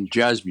using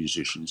jazz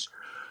musicians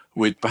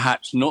with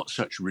perhaps not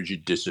such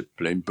rigid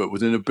discipline, but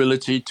with an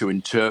ability to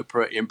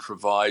interpret,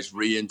 improvise,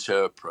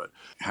 reinterpret.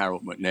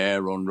 Harold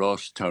McNair, Ron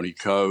Ross, Tony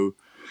Coe,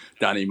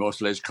 Danny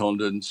Moss, Les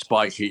Condon,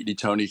 Spike Heatley,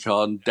 Tony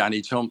Carden,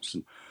 Danny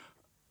Thompson.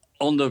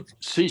 On the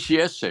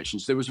CCS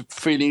sessions, there was a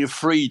feeling of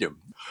freedom.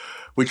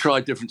 We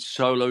tried different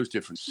solos,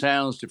 different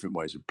sounds, different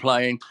ways of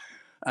playing,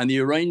 and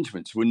the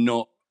arrangements were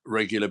not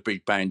regular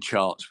big band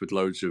charts with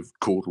loads of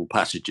chordal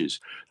passages.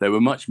 They were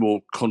much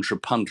more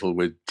contrapuntal,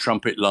 with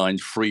trumpet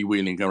lines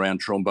freewheeling around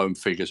trombone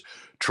figures,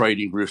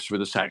 trading riffs with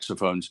the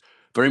saxophones,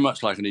 very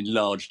much like an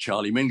enlarged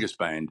Charlie Mingus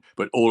band,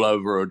 but all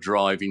over a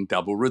driving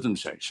double rhythm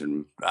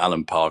section.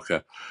 Alan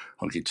Parker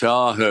on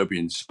guitar, Herbie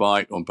and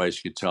Spike on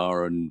bass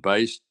guitar and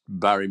bass,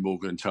 Barry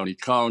Morgan and Tony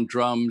Carr on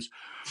drums,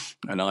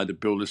 and either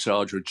Bill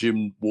Lesage or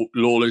Jim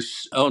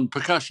Lawless on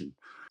percussion.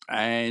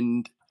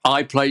 And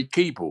I played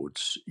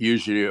keyboards,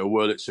 usually a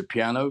Wurlitzer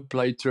piano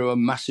played through a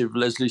massive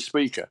Leslie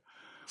speaker.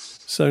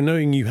 So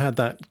knowing you had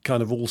that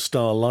kind of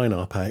all-star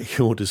lineup at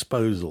your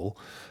disposal,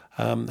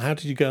 how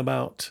did you go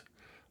about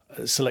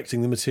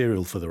selecting the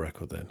material for the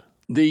record then?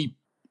 The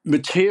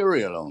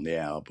material on the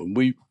album,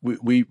 we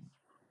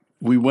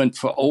went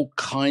for all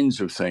kinds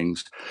of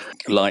things,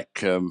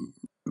 like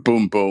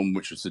Boom Boom,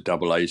 which was the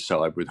double A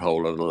side with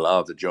Whole Lotta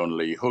Love, the John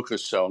Lee Hooker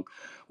song,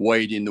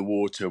 Wade in the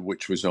Water,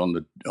 which was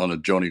on a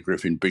Johnny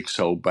Griffin Big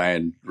Soul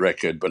Band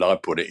record, but I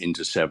put it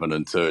into 7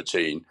 and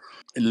 13.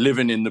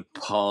 Living in the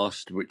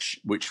Past,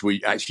 which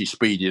we actually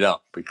speeded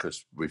up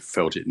because we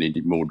felt it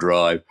needed more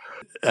drive,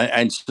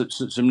 and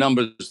some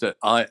numbers that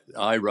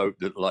I wrote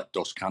that like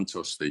Dos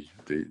Cantos,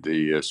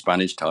 the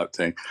Spanish type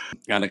thing,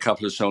 and a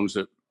couple of songs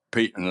that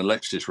Pete and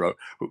Alexis wrote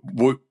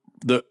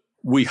that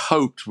we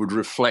hoped would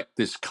reflect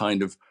this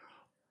kind of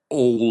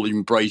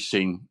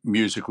all-embracing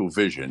musical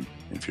vision,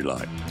 if you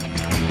like.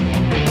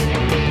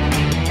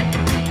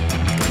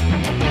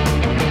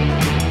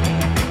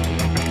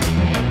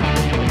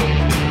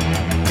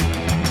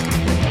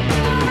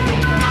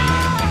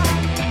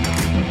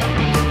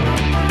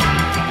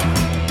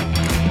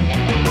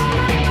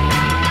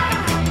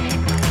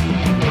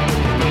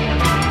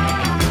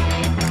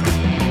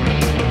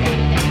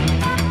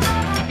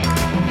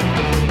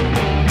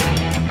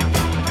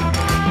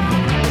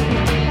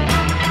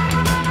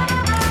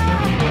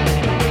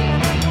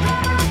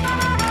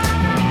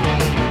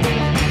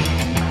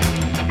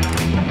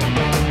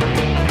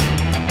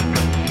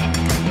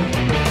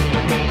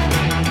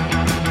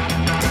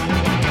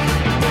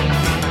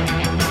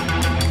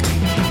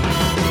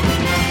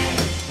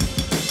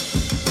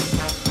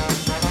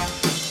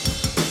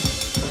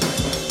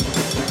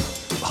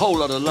 Whole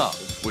Lotta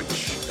Love,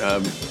 which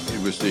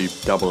it was the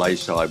double A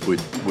side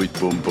with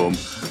Boom Boom,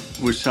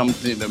 was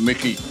something that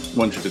Mickey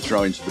wanted to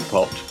throw into the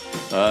pot.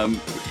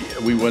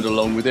 We went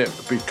along with it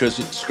because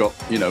it's got,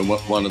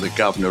 one of the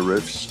Governor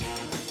riffs.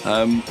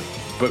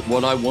 But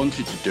what I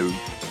wanted to do,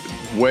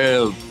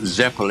 where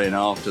Zeppelin,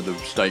 after the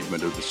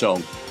statement of the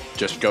song,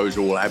 just goes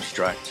all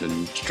abstract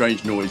and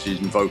strange noises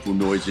and vocal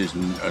noises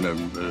and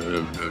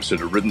a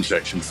sort of rhythm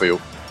section feel,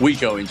 we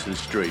go into the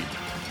street.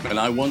 And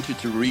I wanted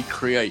to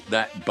recreate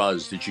that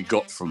buzz that you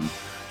got from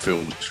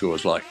film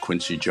scores like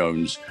Quincy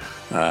Jones,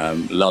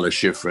 Lalla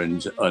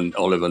Schifrin's and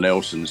Oliver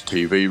Nelson's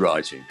TV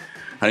writing.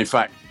 And in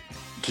fact,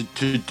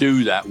 to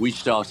do that, we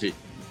started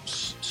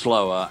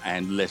slower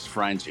and less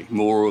frantic,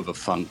 more of a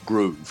funk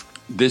groove.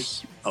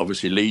 This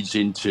obviously leads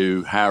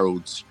into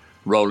Harold's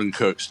Roland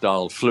Kirk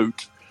style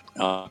flute.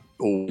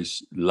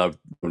 Always loved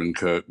Roland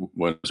Kirk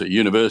when I was at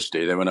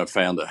university. Then when I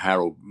found that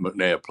Harold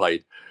McNair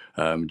played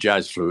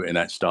jazz flute in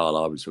that style,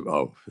 I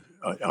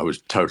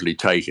was totally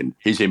taken.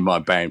 He's in my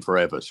band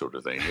forever, sort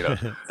of thing.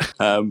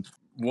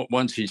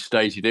 Once he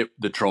stated it,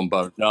 the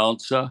trombone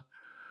dancer,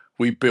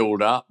 we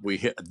build up. We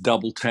hit a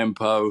double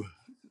tempo.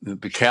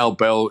 The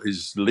cowbell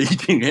is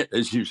leading it,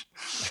 as you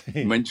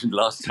mentioned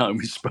last time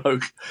we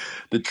spoke.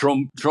 The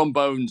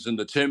trombones and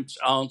the timps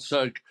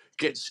answer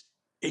gets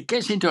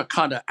into a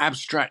kind of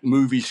abstract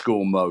movie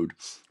score mode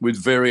with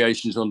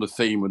variations on the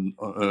theme and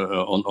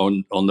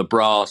on the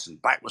brass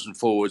and backwards and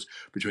forwards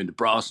between the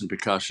brass and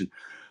percussion.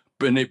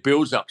 And it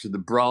builds up to the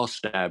brass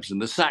stabs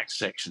and the sax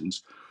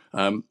sections,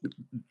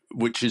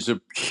 which is a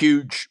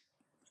huge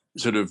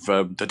sort of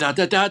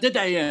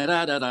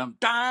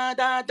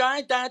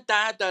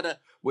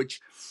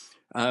which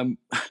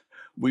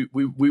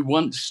we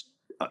once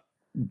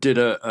did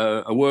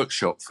a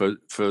workshop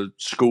for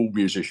school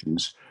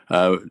musicians.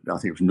 I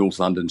think it was North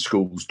London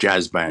School's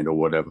jazz band or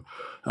whatever,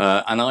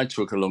 and I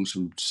took along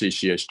some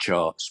CCS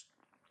charts,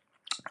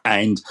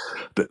 and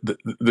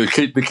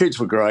the kids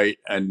were great,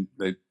 and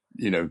they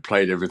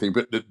played everything,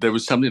 but there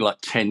was something like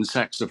 10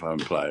 saxophone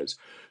players.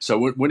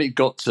 So when it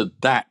got to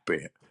that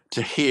bit,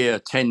 to hear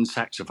 10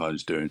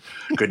 saxophones doing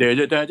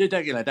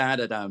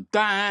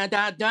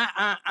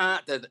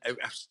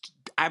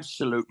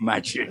absolute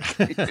magic.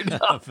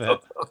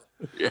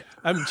 Yeah.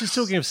 Just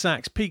talking of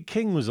sax, Pete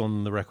King was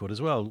on the record as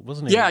well,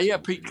 wasn't he? Yeah,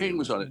 Pete King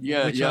was on it.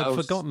 Yeah, which I'd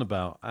forgotten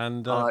about.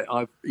 And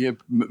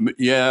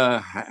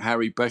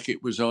Harry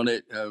Beckett was on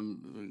it.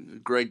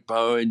 Greg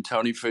Bowen,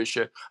 Tony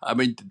Fisher. I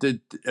mean,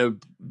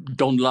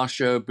 Don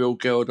Lusher, Bill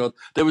Geldod.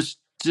 There was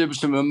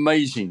some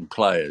amazing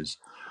players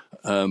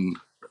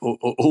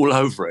all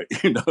over it.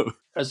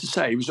 As I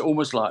say, it was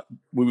almost like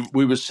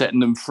we were setting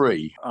them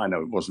free. I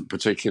know it wasn't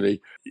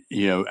particularly,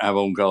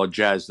 avant-garde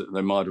jazz that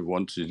they might have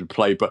wanted to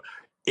play, but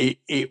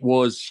it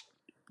was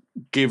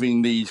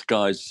giving these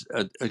guys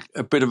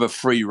a bit of a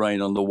free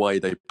rein on the way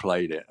they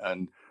played it.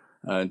 And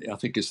And I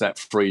think it's that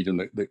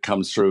freedom that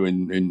comes through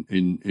in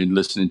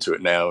listening to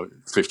it now,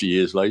 50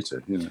 years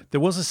later. There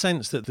was a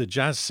sense that the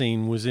jazz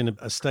scene was in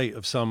a state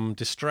of some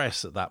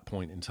distress at that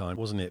point in time,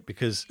 wasn't it?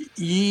 Because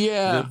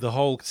the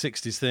whole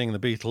 60s thing, the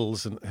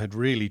Beatles, had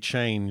really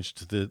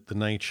changed the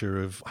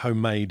nature of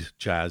homemade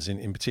jazz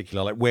in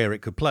particular, like where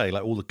it could play.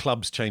 Like all the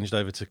clubs changed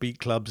over to beat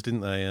clubs,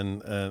 didn't they?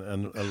 And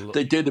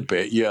they did a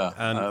bit, yeah.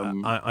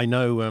 And I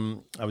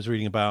know I was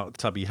reading about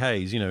Tubby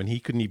Hayes, and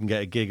he couldn't even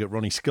get a gig at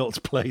Ronnie Scott's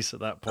place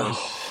at that point.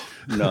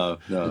 No.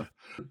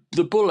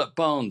 The Bull at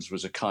Barnes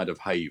was a kind of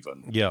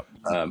haven. Yeah.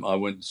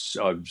 I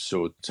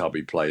saw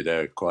Tubby play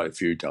there quite a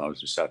few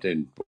times. I sat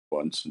in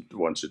once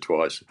or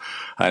twice.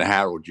 And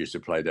Harold used to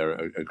play there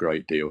a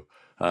great deal.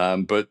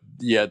 But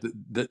yeah,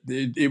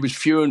 it was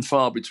few and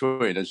far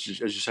between. As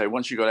you say,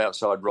 once you got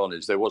outside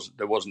Ronnie's, there wasn't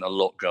a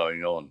lot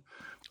going on.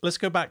 Let's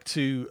go back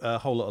to A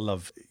Whole Lot of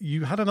Love.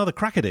 You had another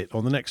crack at it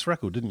on the next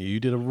record, didn't you? You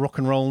did a rock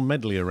and roll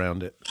medley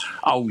around it.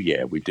 Oh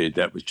yeah, we did.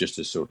 That was just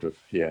a sort of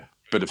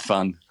bit of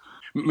fun.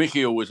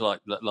 Mickey always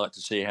liked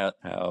to see how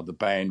the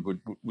band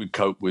would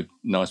cope with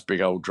nice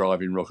big old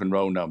driving rock and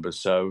roll numbers.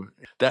 So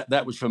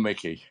that was for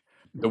Mickey.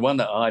 The one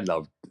that I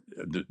loved,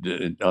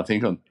 I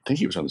think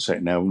he was on the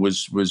second album,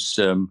 was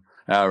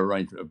our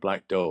arrangement of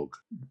Black Dog,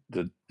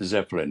 the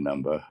Zeppelin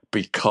number,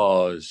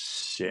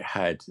 because it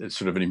had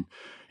sort of an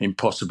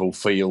impossible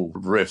feel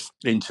riff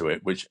into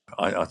it, which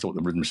I thought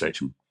the rhythm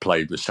section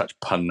played with such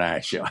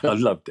panache. I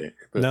loved it.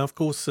 But now, of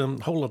course,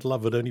 Whole Lot of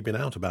Love had only been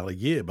out about a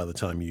year by the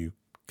time you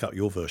cut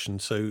your version,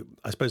 so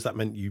I suppose that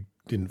meant you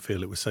didn't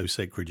feel it was so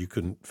sacred you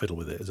couldn't fiddle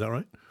with it. Is that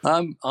right?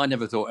 I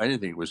never thought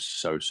anything was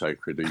so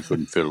sacred that you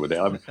couldn't fiddle with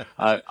it.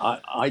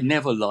 I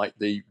never liked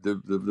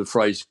the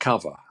phrase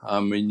cover. I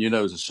mean,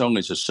 a song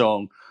is a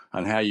song,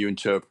 and how you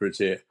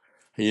interpret it,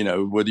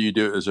 whether you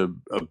do it as a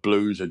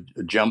blues,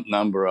 a jump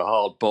number, a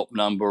hard bop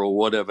number, or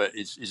whatever,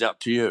 is up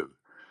to you.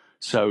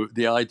 So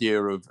the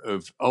idea of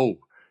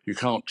you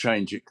can't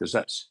change it because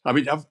that's. I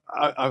mean,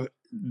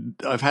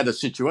 I've had a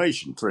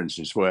situation, for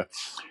instance, where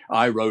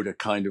I wrote a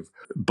kind of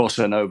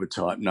bossa nova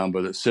type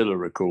number that Cilla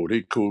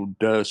recorded called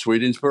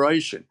Sweet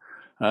Inspiration.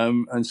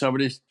 And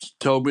somebody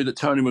told me that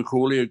Tony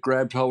McCauley had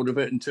grabbed hold of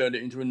it and turned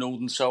it into a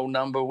Northern Soul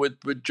number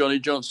with Johnny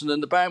Johnson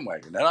and the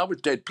Bandwagon. And I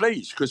was dead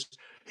pleased because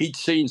he'd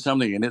seen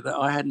something in it that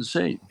I hadn't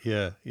seen.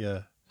 Yeah.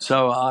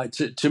 So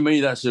to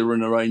me, that's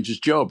an arranger's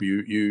job.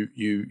 You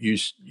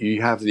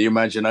have the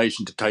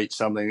imagination to take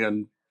something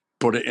and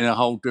put it in a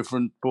whole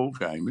different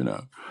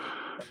ballgame,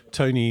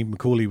 Tony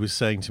McCauley was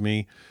saying to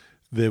me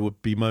there would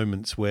be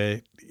moments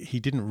where he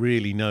didn't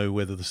really know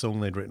whether the song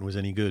they'd written was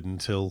any good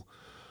until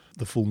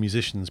the full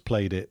musicians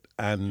played it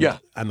and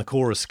the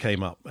chorus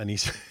came up, and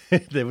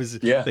there was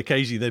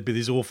occasionally there'd be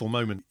this awful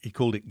moment. He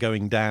called it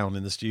going down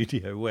in the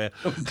studio where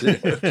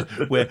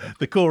where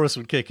the chorus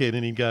would kick in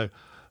and he'd go,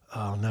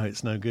 "Oh no,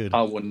 it's no good."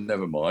 Oh well,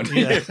 never mind.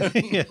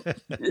 Yeah.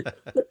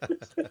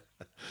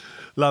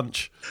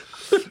 Lunch.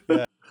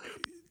 Yeah.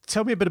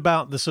 Tell me a bit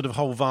about the sort of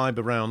whole vibe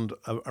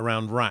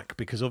around Rack,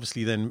 because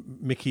obviously then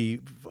Mickey,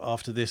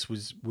 after this,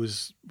 was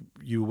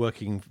you were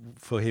working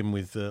for him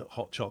with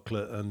Hot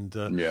Chocolate and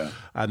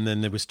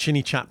then there was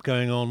Chinny Chap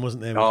going on,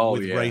 wasn't there?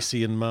 With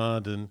Racy and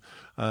Mud, and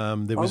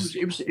there was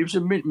it was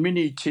a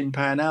mini Tin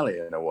Pan Alley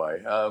in a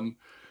way.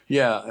 He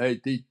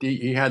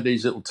had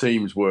these little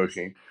teams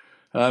working.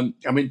 I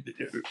mean,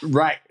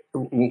 Rack,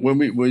 when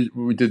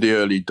we did the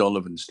early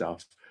Donovan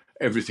stuff,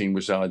 everything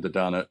was either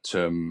done at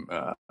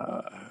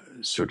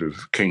sort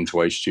of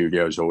Kingsway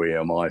Studios or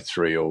EMI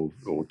 3 or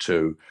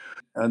 2.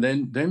 And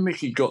then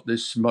Mickey got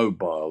this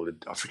mobile.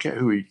 I forget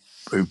who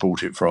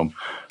bought it from,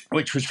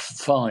 which was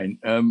fine.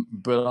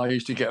 But I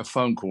used to get a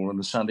phone call on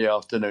a Sunday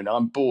afternoon.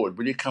 "I'm bored.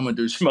 Will you come and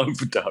do some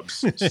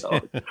overdubs?"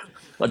 So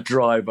I'd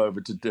drive over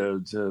to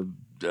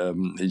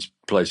his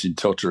place in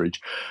Totteridge,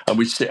 and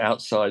we'd sit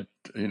outside,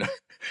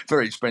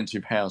 very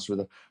expensive house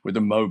with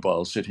a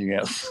mobile sitting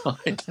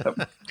outside.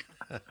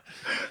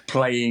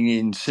 Playing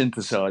in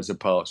synthesizer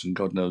parts and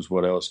God knows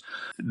what else.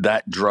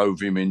 That drove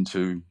him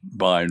into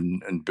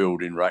buying and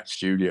building Rack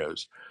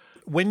Studios.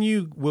 When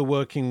you were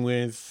working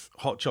with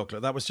Hot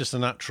Chocolate, that was just a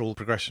natural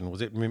progression,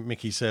 was it?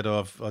 Mickey said,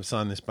 I've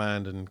signed this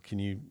band and can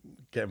you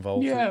get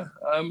involved? Yeah.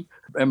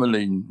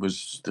 Emmeline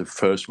was the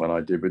first one I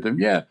did with him.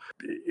 Yeah.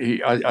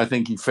 I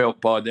think he felt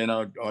by then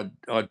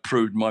I'd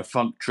proved my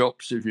funk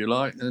chops, if you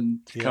like, and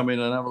come in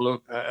and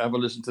have a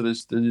listen to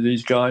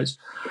these guys.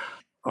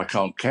 I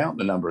can't count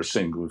the number of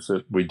singles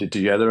that we did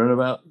together in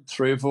about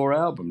 3 or 4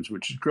 albums,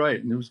 which is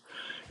great. And it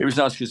was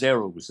nice because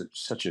Errol was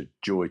such a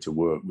joy to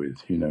work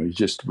with. He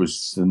just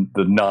was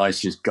the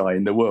nicest guy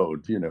in the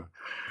world.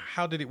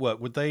 How did it work?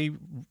 Would they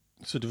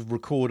sort of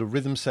record a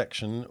rhythm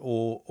section,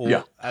 or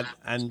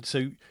and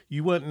so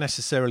you weren't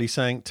necessarily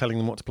telling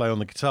them what to play on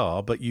the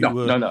guitar, but you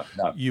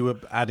were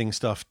adding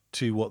stuff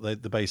to what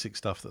the basic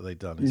stuff that they'd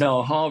done.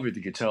 No, Harvey, the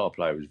guitar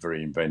player, was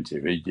very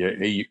inventive.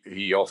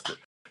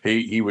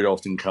 He would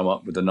often come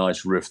up with a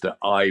nice riff that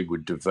I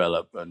would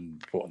develop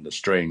and put on the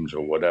strings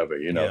or whatever,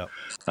 They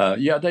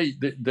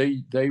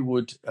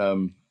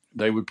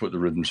would put the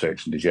rhythm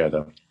section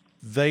together.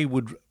 They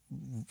would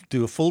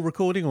do a full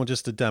recording or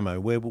just a demo?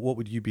 What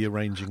would you be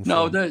arranging?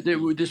 No, from?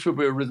 this would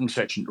be a rhythm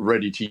section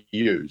ready to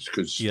use,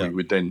 because we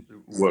would then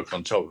work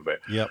on top of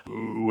it. Yep.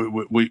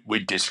 We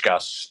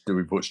discussed, do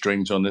we put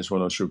strings on this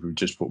one or should we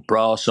just put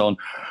brass on?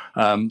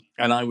 And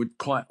I would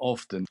quite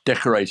often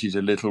decorate it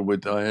a little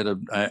with, I had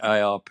an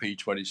ARP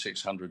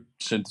 2600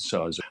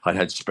 synthesizer I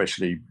had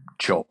specially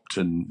chopped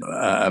and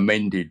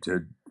amended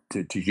to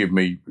give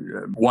me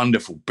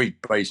wonderful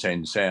big bass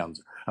end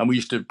sounds. And we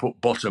used to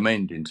put bottom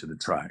end into the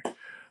track.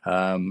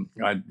 A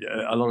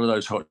lot of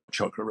those Hot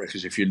Chocolate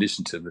records, if you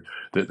listen to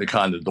the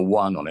kind of the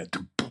one on it,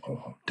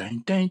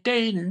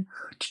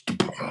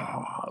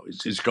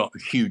 it's got a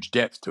huge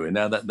depth to it.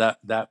 Now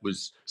that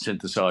was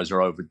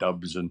synthesizer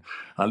overdubs and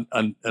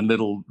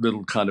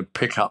little kind of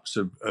pickups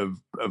of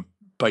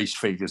bass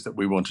figures that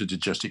we wanted to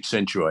just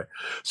accentuate.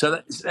 So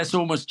that's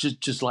almost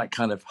just like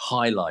kind of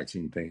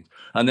highlighting things.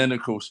 And then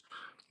of course,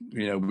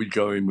 we'd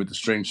go in with the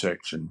string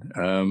section,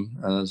 and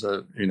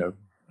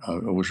I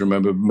always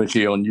remember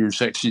Mickey on You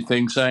Sexy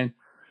Thing saying,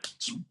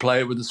 "Play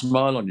it with a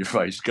smile on your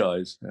face,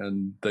 guys,"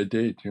 and they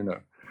did.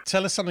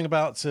 Tell us something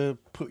about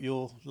Put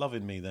Your Love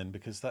in Me then,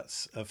 because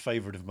that's a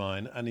favourite of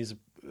mine and is,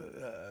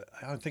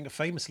 I think, a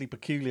famously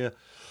peculiar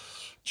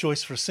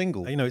choice for a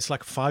single. It's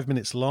like 5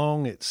 minutes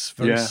long. It's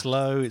very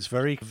slow. It's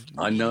very,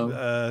 I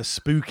know,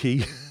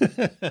 spooky.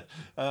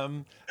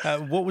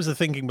 What was the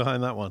thinking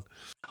behind that one?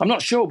 I'm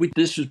not sure.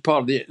 This was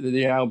part of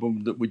the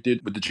album that we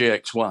did with the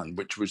GX1,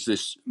 which was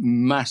this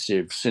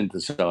massive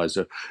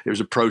synthesizer. It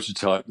was a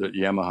prototype that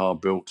Yamaha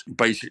built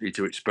basically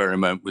to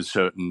experiment with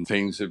certain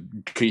things.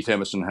 Keith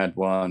Emerson had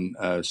one,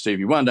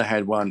 Stevie Wonder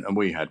had one, and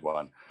we had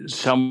one.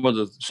 Some of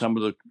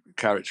the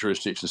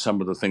characteristics and some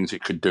of the things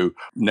it could do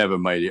never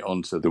made it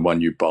onto the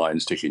one you buy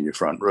and stick in your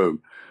front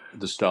room.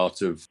 The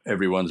start of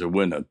Everyone's a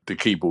Winner, the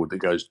keyboard that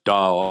goes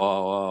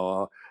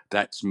da,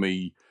 that's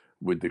me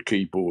with the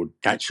keyboard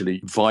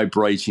actually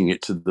vibrating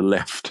it to the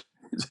left.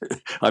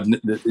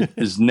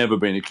 There's never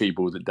been a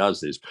keyboard that does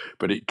this,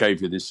 but it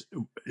gave you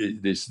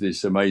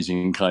this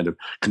amazing kind of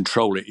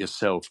control it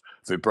yourself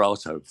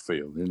vibrato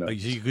feel.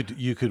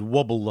 You could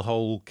wobble the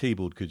whole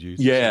keyboard, could you?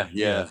 Yeah,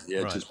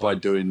 right, just by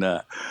doing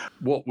that.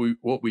 What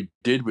we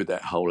did with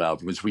that whole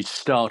album was we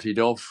started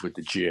off with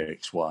the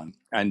GX1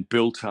 and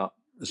built up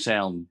the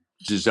sound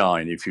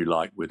design, if you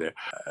like, with it.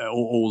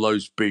 All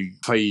those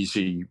big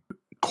phasey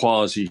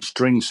quasi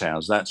string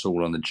sounds, that's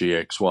all on the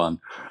GX1,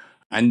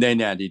 and then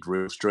added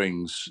real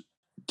strings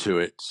to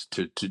it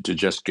to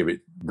just give it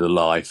the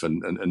life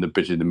and the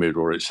bit in the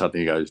middle where it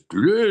suddenly goes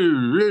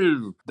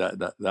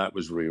that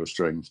was real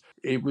strings.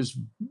 It was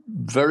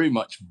very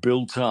much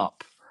built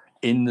up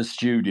in the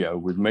studio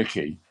with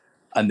Mickey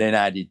and then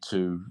added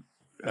to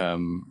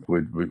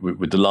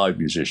with the live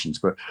musicians.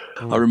 But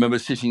I remember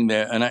sitting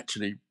there and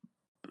actually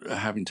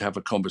having to have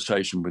a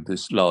conversation with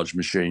this large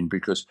machine,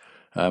 because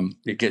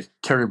it gets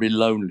terribly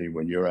lonely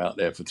when you're out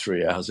there for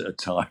 3 hours at a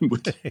time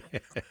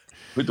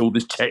with all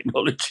this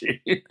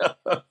technology.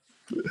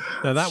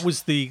 Now, that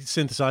was the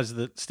synthesizer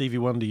that Stevie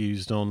Wonder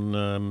used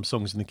on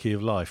Songs in the Key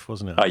of Life,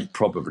 wasn't it? It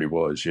probably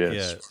was, yes.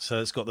 Yeah,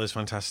 so it's got those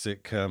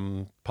fantastic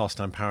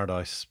Pastime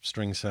Paradise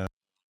string sounds.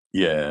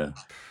 Yeah.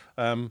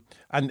 And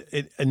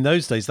in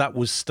those days, that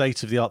was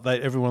state of the art.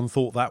 Everyone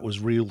thought that was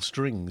real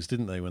strings,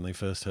 didn't they, when they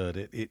first heard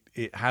it?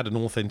 It had an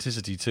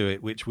authenticity to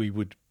it, which we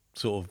would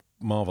sort of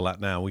marvel at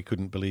now. We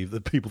couldn't believe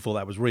that people thought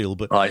that was real.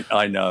 But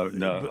I know.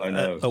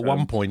 At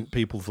one point,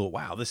 people thought,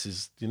 wow,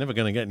 you're never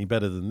going to get any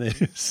better than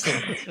this.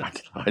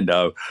 I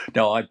know.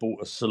 Now, I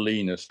bought a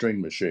Selena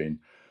string machine,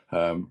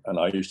 and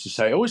I used to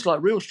say, always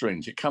like real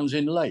strings, it comes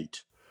in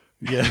late.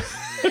 Yeah.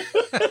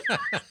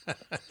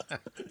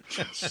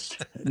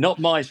 Not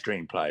my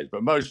string players,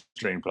 but most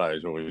string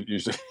players always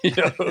used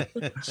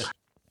to.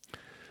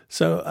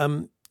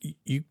 So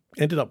you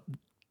ended up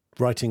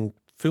writing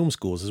film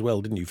scores as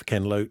well, didn't you? For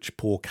Ken Loach,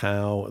 Poor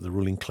Cow, The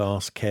Ruling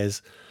Class,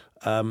 Kes.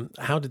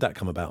 How did that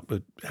come about?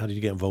 How did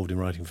you get involved in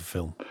writing for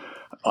film?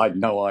 I had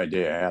no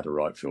idea how to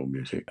write film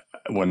music.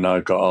 When I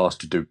got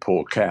asked to do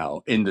Poor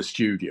Cow in the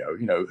studio,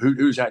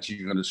 who's actually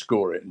going to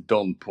score it? And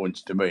Don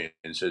points to me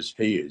and says,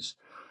 he is.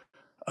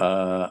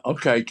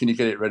 Okay, can you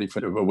get it ready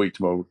for a week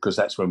tomorrow? Because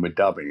that's when we're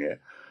dubbing it.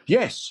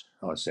 Yes,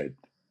 I said.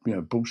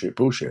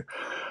 Bullshit.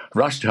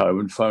 Rushed home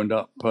and phoned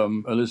up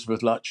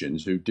Elizabeth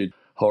Lutchins, who did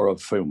horror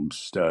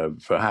films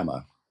for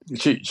Hammer.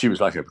 She was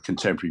like a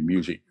contemporary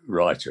music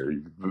writer.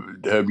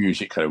 Her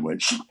music kind of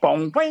went. I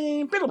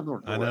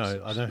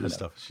know her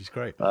stuff. She's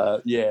great.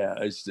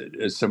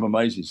 It's some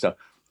amazing stuff.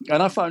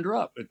 And I phoned her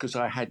up because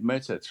I had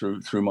met her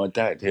through my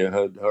dad.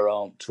 Her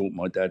aunt taught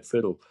my dad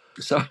fiddle.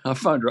 So I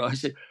phoned her up. I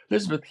said,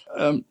 Elizabeth,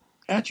 how do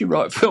you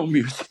write film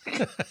music?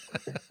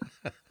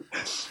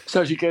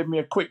 So she gave me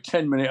a quick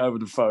 10-minute over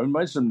the phone,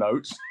 made some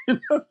notes.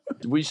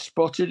 We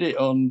spotted it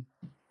on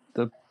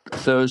the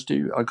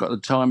Thursday. I got the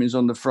timings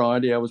on the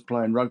Friday. I was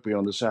playing rugby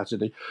on the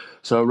Saturday.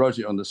 So I wrote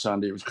it on the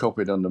Sunday. It was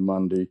copied on the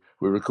Monday.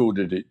 We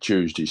recorded it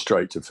Tuesday,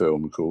 straight to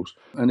film, of course.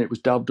 And it was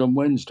dubbed on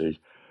Wednesday.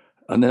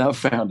 And then I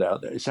found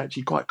out that it's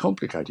actually quite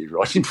complicated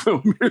writing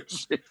film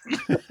music.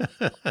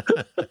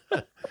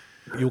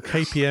 Your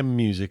KPM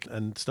music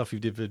and stuff you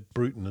did with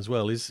Bruton as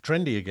well is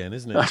trendy again,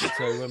 isn't it?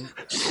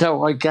 So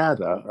So I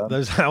gather.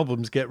 those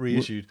albums get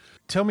reissued.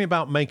 Tell me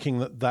about making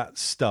that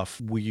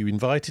stuff. Were you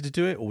invited to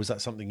do it, or was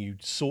that something you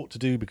sought to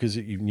do because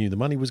you knew the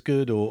money was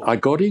good? Or I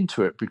got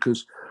into it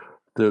because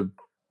the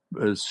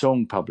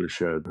song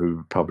publisher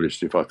who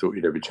published If I Thought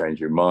You'd Ever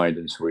Change Your Mind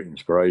and Sweet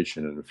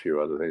Inspiration and a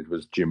few other things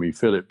was Jimmy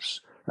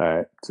Phillips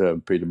at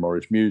Peter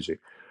Morris Music,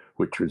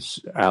 which was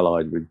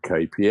allied with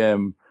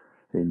KPM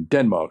in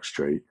Denmark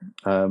Street.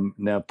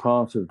 Now,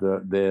 part of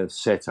their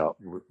setup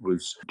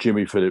was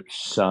Jimmy Phillips'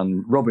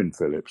 son, Robin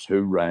Phillips,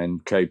 who ran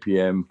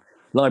KPM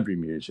Library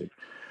Music.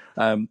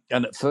 And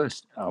at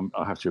first,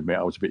 I have to admit,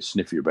 I was a bit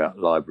sniffy about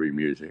library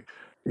music.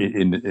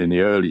 In the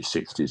early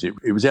 60s,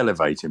 it was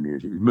elevator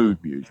music, it was mood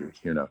music,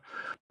 you know.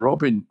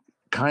 Robin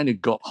kind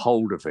of got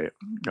hold of it,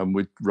 and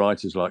with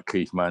writers like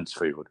Keith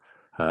Mansfield,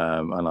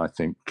 and I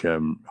think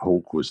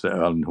Hawke was there,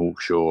 Alan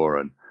Hawkshaw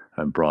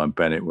and Brian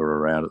Bennett were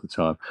around at the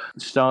time,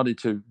 started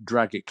to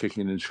drag it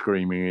kicking and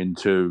screaming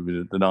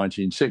into the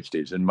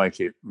 1960s and make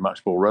it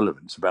much more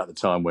relevant. It's about the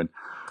time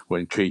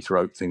when Keith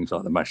wrote things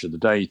like the Mash of the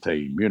Day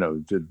theme, you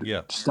know,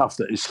 the stuff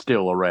that is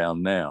still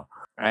around now.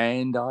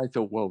 And I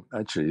thought, well,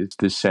 actually,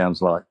 this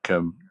sounds like,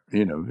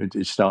 you know,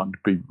 it's starting to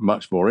be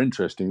much more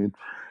interesting.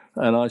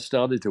 And I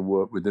started to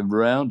work with them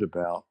round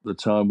about the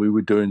time we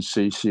were doing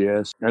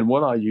CCS. And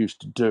what I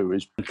used to do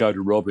is go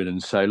to Robin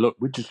and say, look,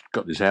 we just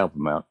got this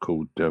album out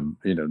called,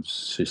 you know,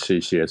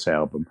 CCS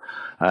album.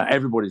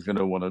 Everybody's going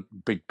to want a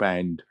big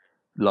band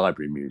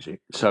library music.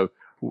 So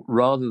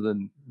rather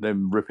than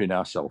them ripping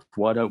us off,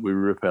 why don't we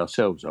rip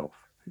ourselves off,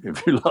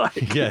 if you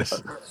like? Yes.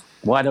 You know?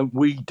 Why don't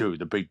we do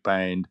the big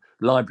band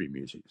library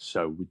music?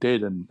 So we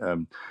did,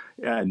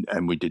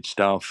 and we did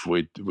stuff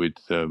with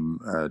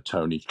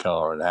Tony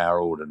Carr and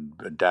Harold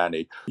and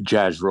Danny,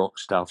 jazz rock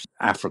stuff,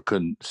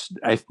 African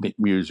ethnic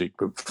music,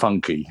 but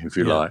funky, if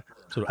you like.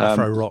 Sort of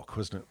Afro rock,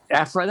 wasn't it?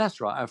 Afro, that's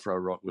right. Afro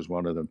rock was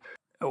one of them.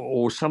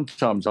 Or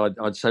sometimes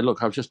I'd say,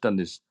 look, I've just done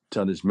this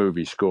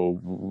movie score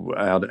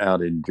out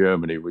in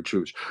Germany, which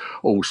was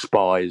all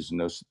spies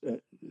and this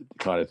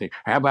kind of thing.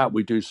 How about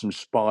we do some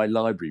spy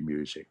library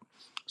music?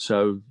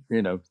 So,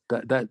 you know,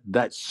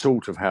 that's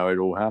sort of how it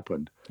all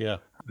happened. Yeah.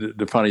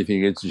 The funny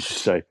thing is, you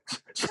say,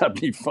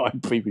 suddenly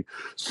find people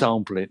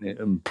sampling it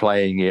and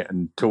playing it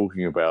and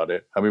talking about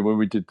it. I mean, when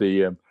we did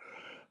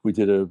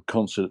a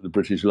concert at the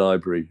British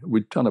Library,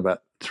 we'd done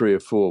about 3 or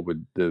 4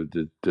 with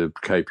the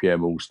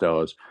KPM All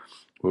Stars.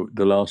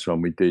 The last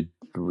one we did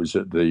was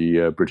at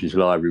the British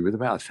Library with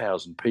about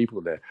 1,000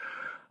 people there.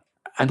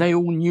 And they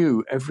all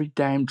knew every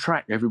damn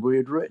track everybody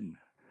had written.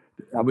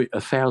 I mean,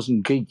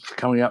 1,000 geeks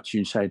coming up to you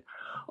and saying,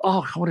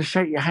 oh, I want to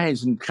shake your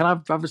hands and can I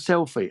have a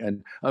selfie?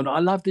 And I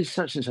love this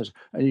such and such.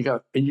 And you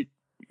go, and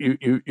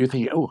you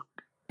think, oh,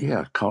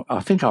 yeah, I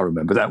think I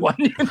remember that one.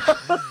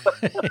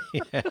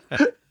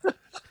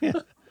 Yeah.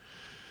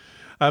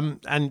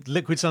 And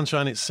Liquid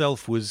Sunshine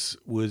itself was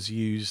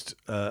used,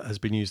 has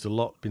been used a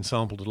lot, been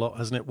sampled a lot,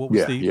 hasn't it? What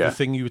was the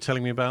thing you were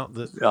telling me about?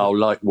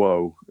 Like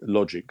Whoa,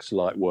 Logic's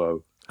Like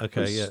Whoa.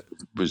 Okay,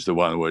 was the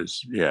one where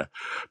it's,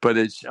 but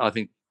it's, I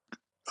think,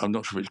 I'm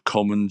not sure if it's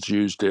Commons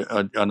used it.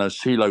 I know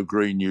CeeLo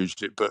Green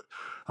used it, but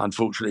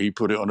unfortunately he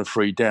put it on a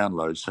free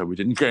download, so we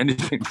didn't get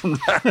anything from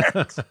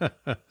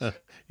that.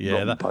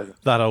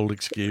 that old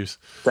excuse.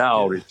 That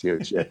old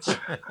excuse, yes.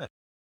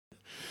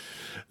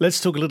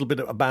 Let's talk a little bit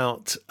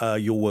about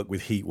your work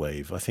with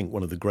Heatwave. I think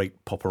one of the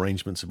great pop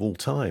arrangements of all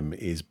time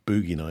is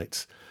Boogie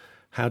Nights.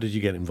 How did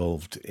you get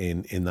involved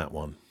in that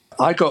one?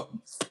 I got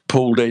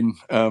pulled in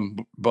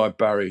by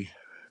Barry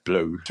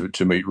Blue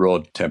to meet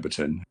Rod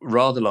Temperton.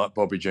 Rather like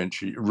Bobby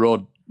Gentry,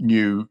 Rod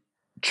knew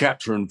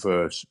chapter and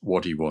verse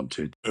what he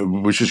wanted,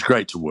 which was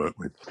great to work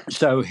with.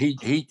 So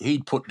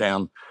he put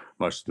down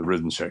most of the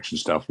rhythm section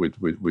stuff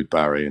with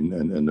Barry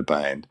and the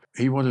band.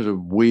 He wanted a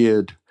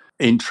weird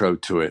intro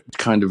to it,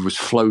 kind of was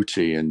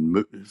floaty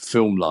and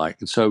film-like.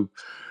 And so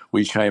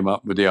we came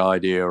up with the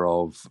idea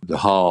of the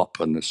harp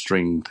and the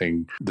string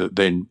thing that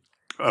then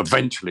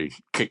eventually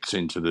kicks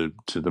into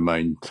the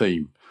main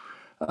theme.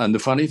 And the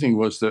funny thing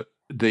was that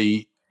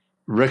the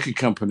record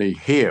company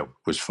here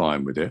was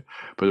fine with it,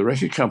 but the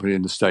record company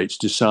in the States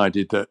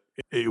decided that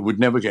it would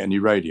never get any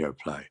radio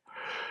play.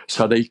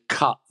 So they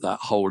cut that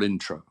whole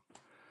intro,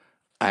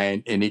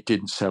 and it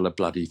didn't sell a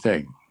bloody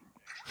thing.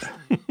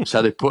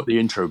 So they put the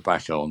intro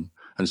back on,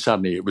 and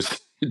suddenly it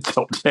was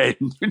top 10,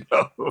 you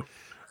know.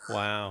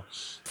 Wow.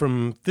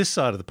 From this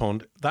side of the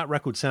pond, that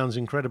record sounds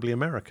incredibly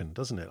American,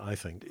 doesn't it, I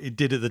think? It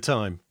did at the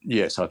time.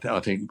 Yes, I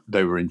think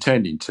they were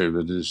intending to,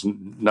 but there's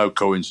no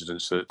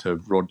coincidence that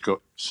Rod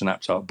got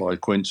snapped up by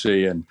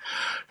Quincy, and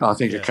I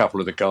think a couple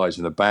of the guys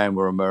in the band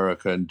were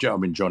American. I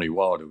mean, Johnny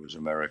Wilder was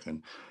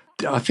American.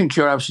 I think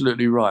you're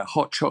absolutely right.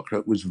 Hot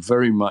Chocolate was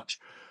very much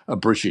a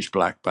British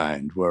black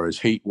band, whereas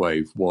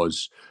Heatwave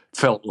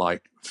felt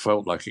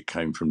like it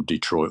came from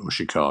Detroit or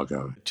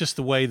Chicago. Just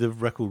the way the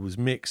record was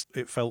mixed,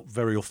 it felt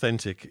very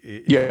authentic.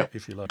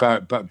 If you like.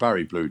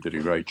 Barry Blue did a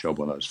great job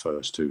on those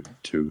first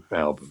two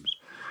albums.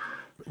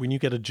 When you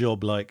get a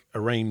job like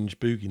Arrange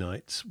Boogie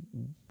Nights,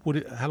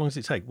 how long does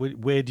it take?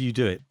 Where do you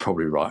do it?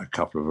 Probably write a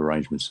couple of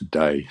arrangements a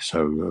day.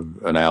 So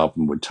an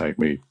album would take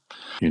me,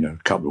 a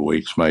couple of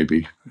weeks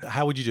maybe.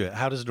 How would you do it?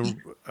 How does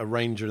an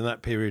arranger in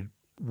that period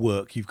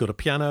work? You've got a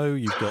piano,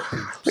 you've got...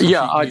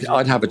 Yeah,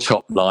 I'd have a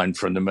top line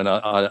from them, and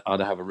I'd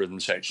have a rhythm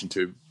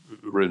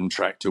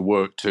track to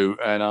work to,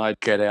 and I'd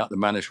get out the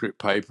manuscript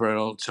paper, and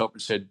on top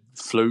it said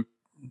flute,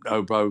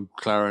 oboe,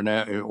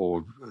 clarinet,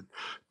 or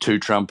two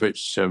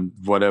trumpets,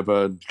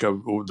 whatever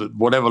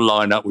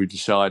lineup we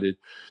decided,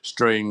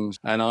 strings,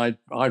 and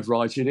I'd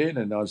write it in,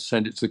 and I'd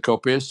send it to the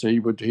copyist. He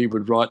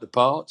would write the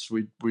parts.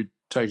 We'd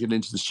take it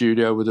into the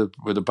studio with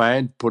a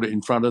band, put it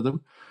in front of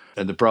them,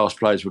 and the brass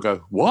players would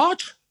go,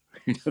 "What?"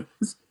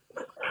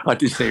 I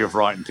did think of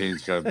writing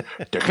things go, and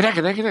they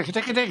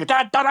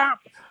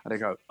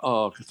go,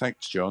 "Oh,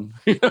 thanks, John."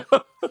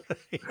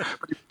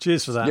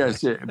 Cheers for that.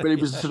 Yes, yeah. But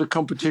it was a sort of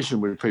competition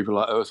with people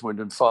like Earth, Wind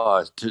and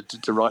Fire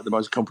to write the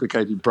most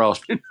complicated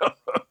brass.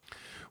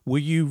 Were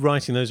you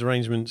writing those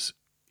arrangements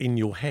in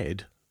your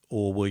head,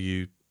 or were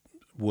you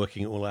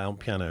working it all out on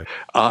piano?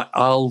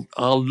 I'll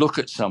look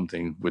at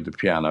something with the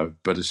piano,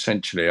 but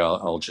essentially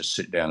I'll just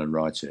sit down and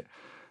write it.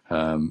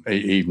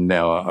 Even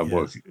now, I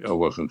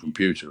work on a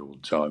computer all the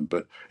time,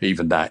 but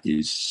even that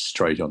is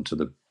straight onto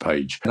the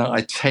page. And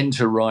I tend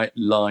to write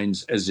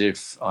lines as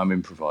if I'm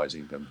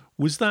improvising them.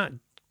 Was that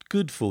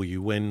good for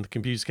you when the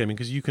computers came in?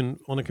 Because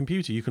on a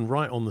computer, you can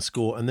write on the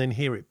score and then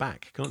hear it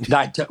back, can't you?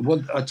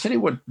 Well, I tell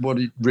you what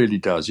it really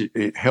does.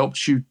 It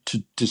helps you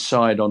to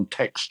decide on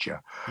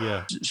texture.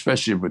 Yeah.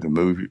 Especially with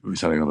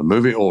something on a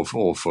movie, or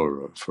for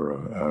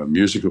a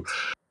musical.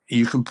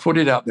 You can put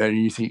it up there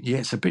and you think, yeah,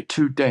 it's a bit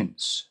too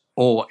dense,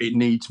 or it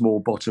needs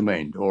more bottom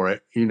end, or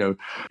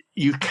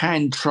you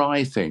can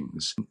try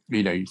things.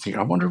 You think,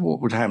 I wonder what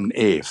would happen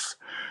if,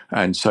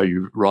 and so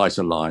you write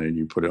a line and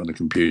you put it on the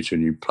computer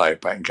and you play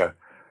it back and go,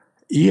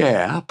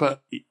 yeah,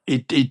 but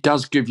it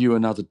does give you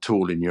another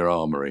tool in your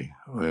armory.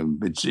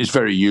 It's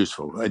very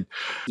useful.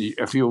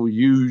 If you're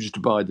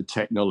used by the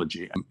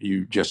technology,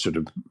 you just sort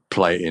of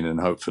play it in and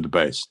hope for the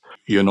best.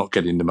 You're not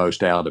getting the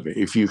most out of it.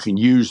 If you can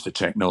use the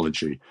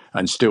technology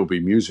and still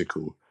be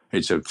musical,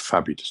 it's a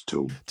fabulous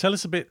tool. Tell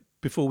us a bit,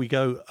 before we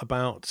go,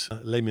 about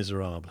Les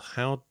Miserables.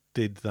 How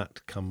did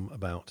that come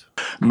about?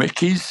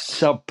 Mickey's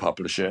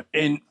sub-publisher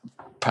in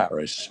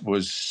Paris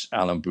was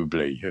Alain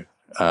Boublil.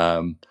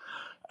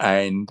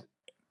 And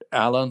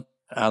Alain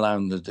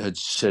had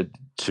said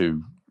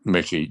to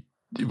Mickey,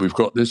 we've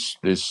got this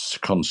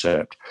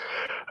concept.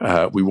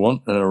 We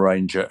want an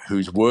arranger who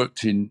has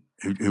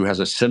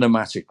a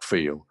cinematic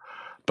feel,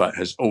 but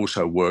has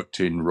also worked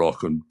in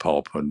rock and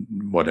pop and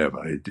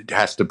whatever. It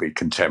has to be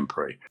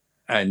contemporary.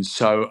 And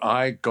so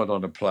I got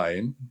on a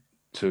plane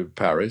to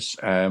Paris,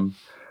 and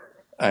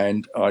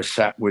I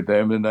sat with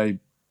them, and they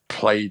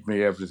played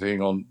me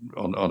everything on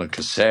a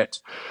cassette.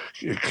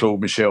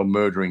 Claude Michel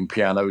murdering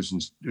pianos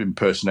and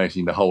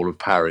impersonating the whole of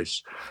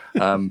Paris.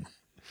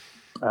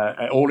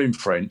 All in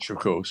French, of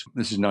course.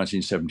 This is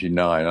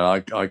 1979,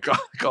 and I got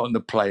on the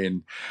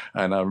plane,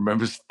 and I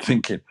remember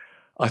thinking,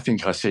 I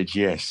think I said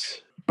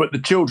yes. But the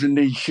children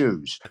need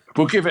shoes.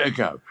 We'll give it a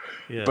go.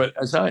 Yeah. But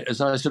as I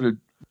sort of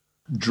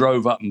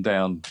drove up and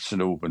down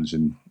St Albans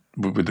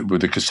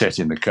with the cassette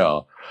in the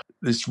car,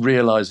 this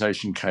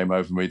realization came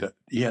over me that,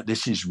 yeah,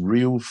 this is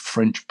real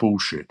French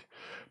bullshit,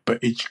 but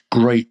it's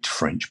great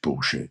French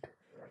bullshit.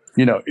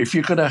 If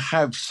you're going to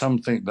have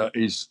something that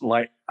is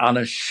like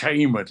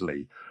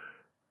unashamedly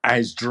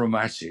as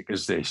dramatic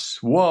as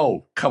this,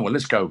 whoa, come on,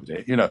 let's go with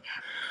it,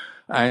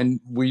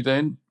 And we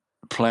then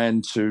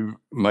planned to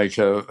make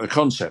a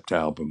concept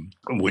album,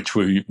 which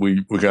we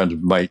were going to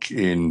make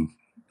in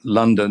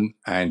London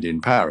and in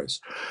Paris.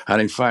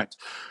 And in fact,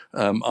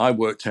 I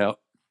worked out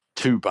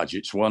two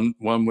budgets, one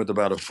with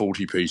about a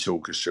 40-piece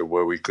orchestra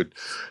where we could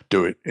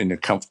do it in a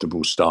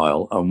comfortable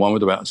style, and one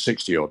with about a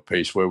 60-odd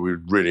piece where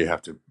we'd really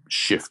have to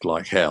shift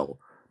like hell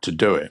to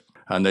do it.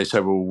 And they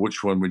said, well,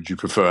 which one would you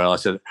prefer? And I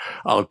said,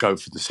 I'll go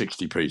for the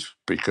 60-piece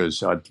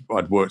because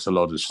I'd worked a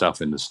lot of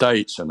stuff in the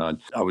States, and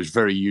I was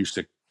very used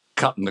to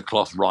cutting the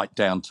cloth right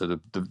down to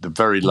the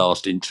very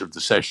last inch of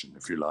the session,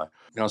 if you like.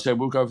 And I said,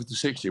 we'll go for the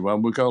 60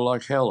 one. We'll go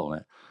like hell on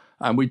it.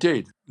 And we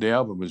did. The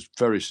album was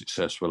very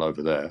successful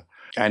over there.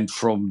 And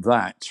from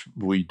that,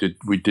 we did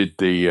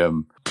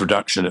the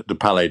production at the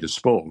Palais de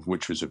Sport,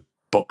 which was a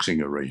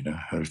boxing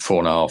arena, a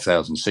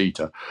 4,500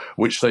 seater,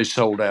 which they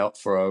sold out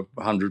for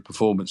 100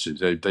 performances.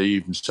 They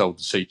even sold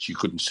the seats you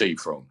couldn't see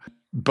from.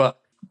 But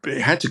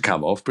it had to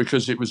come off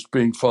because it was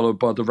being followed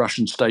by the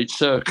Russian state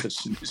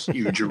circus in this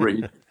huge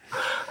arena.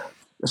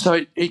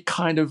 So it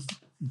kind of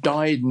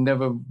died and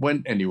never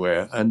went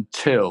anywhere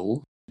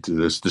until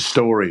the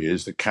story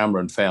is that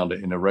Cameron found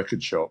it in a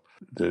record shop,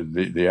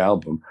 the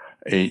album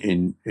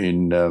in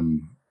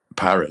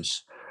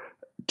Paris,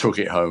 took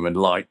it home and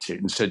liked it,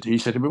 and he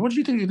said to me, what do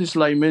you think of this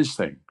Les Mis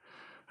thing?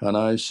 And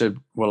I said,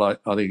 well, I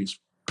think it's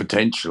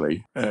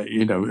potentially,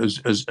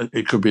 as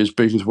it could be as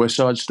big as West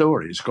Side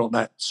Story. It's got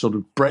that sort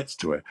of breadth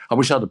to it. I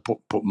wish I'd have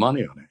put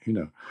money on it,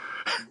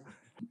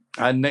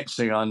 And next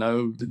thing I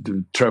know,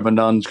 Trevor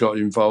Nunn's got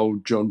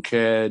involved, John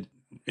Caird,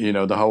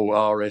 the whole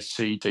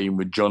RSC team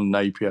with John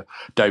Napier,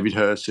 David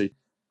Hersey.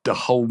 The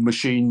whole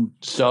machine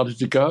started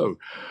to go.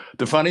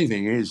 The funny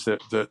thing is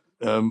that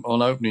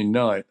on opening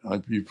night,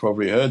 you've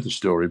probably heard the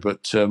story,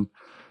 but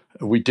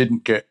we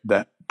didn't get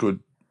that good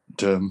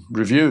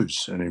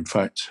reviews. And in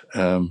fact,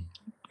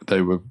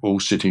 they were all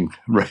sitting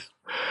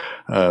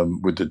with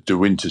the De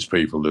Winters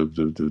people,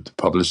 the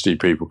publicity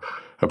people,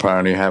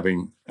 apparently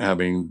having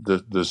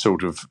the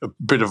sort of a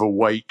bit of a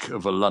wake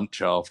of a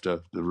lunch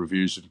after the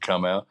reviews had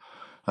come out.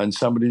 And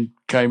somebody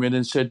came in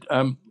and said,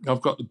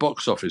 I've got the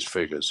box office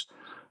figures.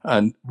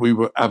 And we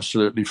were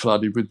absolutely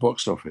flooded with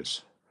box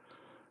office.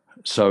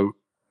 So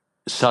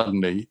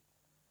suddenly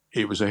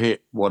it was a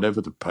hit,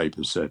 whatever the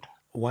paper said.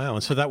 Wow.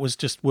 And so that was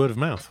just word of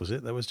mouth, was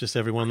it? That was just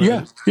everyone?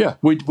 Yeah.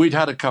 We'd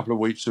had a couple of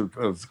weeks of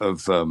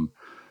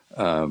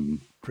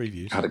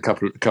previews. Had a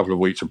couple of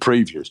weeks of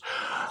previews.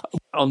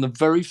 On the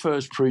very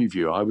first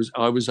preview,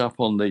 I was up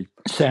on the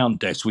sound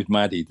desk with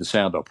Maddie, the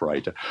sound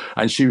operator,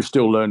 and she was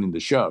still learning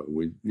the show.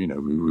 We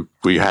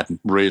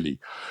hadn't really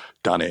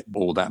done it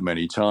all that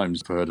many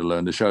times for her to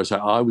learn the show. So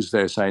I was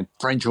there saying,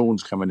 French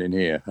horn's coming in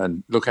here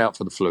and look out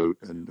for the flute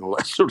and all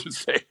that sort of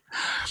thing.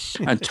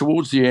 And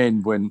towards the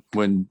end, when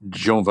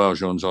Jean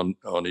Valjean's on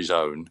his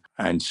own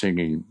and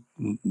singing,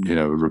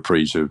 a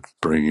reprise of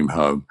Bring Him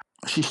Home,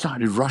 she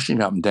started rushing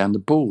up and down the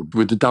board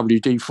with the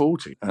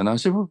WD-40. And I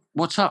said, well,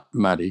 what's up,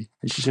 Maddie?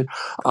 And she said,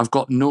 I've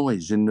got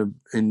noise in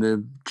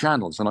the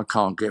channels and I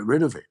can't get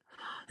rid of it.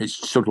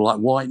 It's sort of like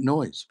white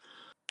noise.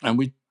 And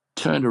we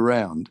turned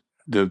around.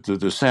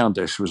 The sound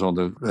desk was on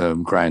the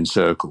grand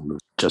circle,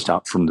 just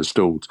up from the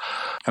stalls.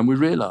 And we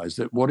realised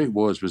that what it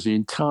was the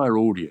entire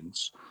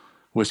audience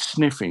was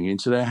sniffing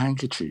into their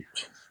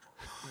handkerchiefs.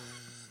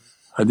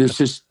 And there's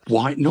this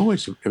white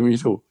noise. And we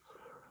thought,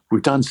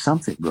 we've done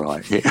something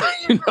right here,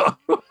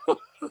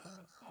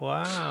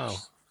 Wow.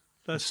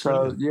 That's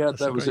so, yeah,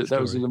 that was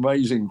an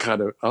amazing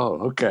kind of,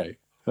 okay.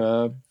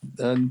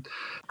 And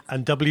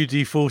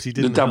WD-40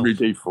 didn't help. The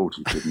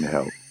WD-40 didn't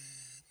help.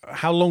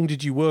 How long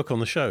did you work on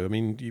the show? I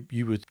mean,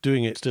 you were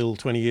doing it still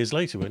 20 years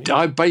later, weren't you?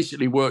 I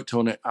basically worked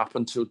on it up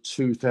until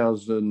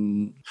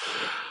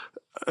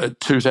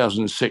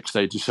 2006.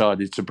 They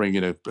decided to bring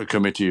in a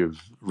committee of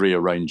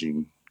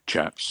rearranging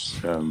chaps.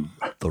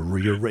 The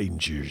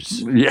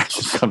rearrangers. Yes,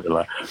 something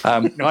like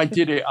that. I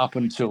did it up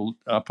until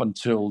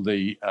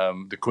the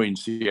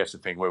Queen's Theatre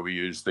thing, where we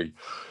used the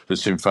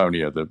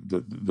Sinfonia,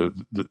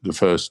 the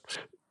first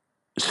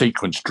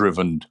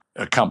sequence-driven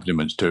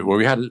accompaniments to it, where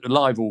we had a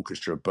live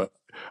orchestra, but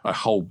a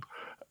whole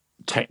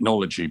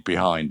technology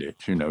behind it,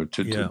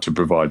 to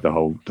provide the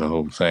whole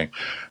thing.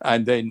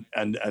 And then,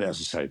 and as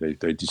I say,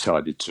 they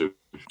decided to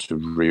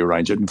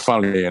rearrange it. And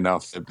funnily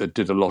enough, they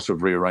did a lot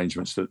of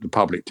rearrangements that the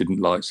public didn't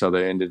like, so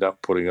they ended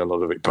up putting a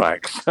lot of it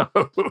back.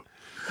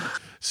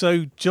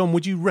 So, John,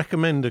 would you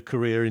recommend a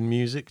career in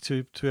music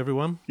to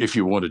everyone? If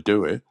you want to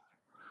do it.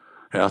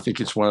 I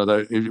think it's one of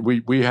those.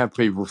 We have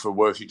people for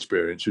work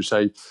experience who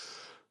say,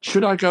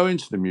 should I go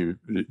into the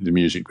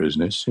music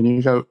business? And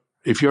you go,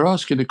 if you're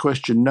asking the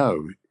question,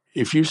 no.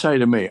 If you say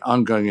to me,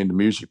 I'm going into the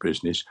music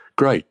business,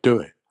 great, do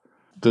it.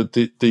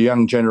 The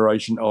young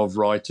generation of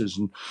writers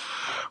and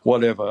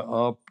whatever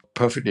are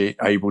perfectly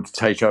able to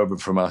take over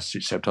from us,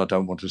 except I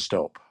don't want to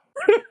stop.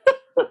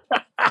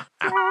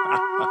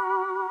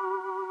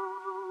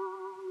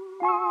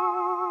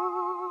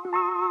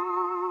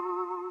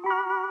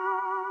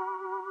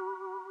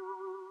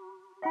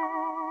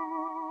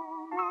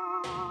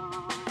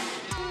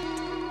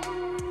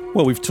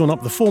 Well, we've torn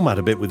up the format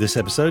a bit with this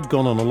episode,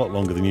 gone on a lot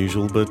longer than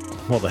usual, but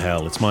what the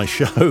hell, it's my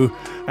show,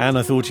 and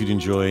I thought you'd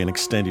enjoy an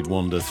extended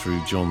wander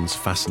through John's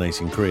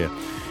fascinating career.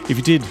 If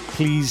you did,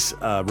 please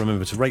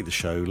remember to rate the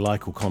show,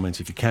 like or comment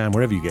if you can,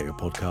 wherever you get your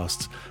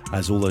podcasts,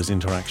 as all those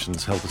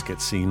interactions help us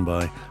get seen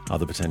by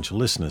other potential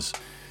listeners.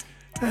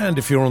 And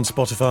if you're on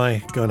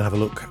Spotify, go and have a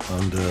look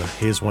under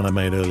Here's One I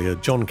Made Earlier,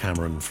 John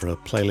Cameron, for a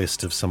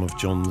playlist of some of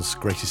John's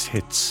greatest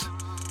hits.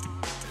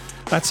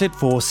 That's it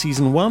for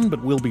Season 1,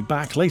 but we'll be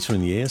back later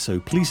in the year, so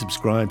please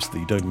subscribe so that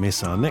you don't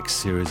miss our next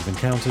series of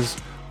encounters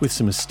with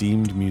some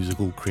esteemed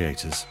musical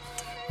creators.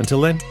 Until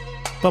then,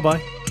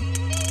 bye-bye.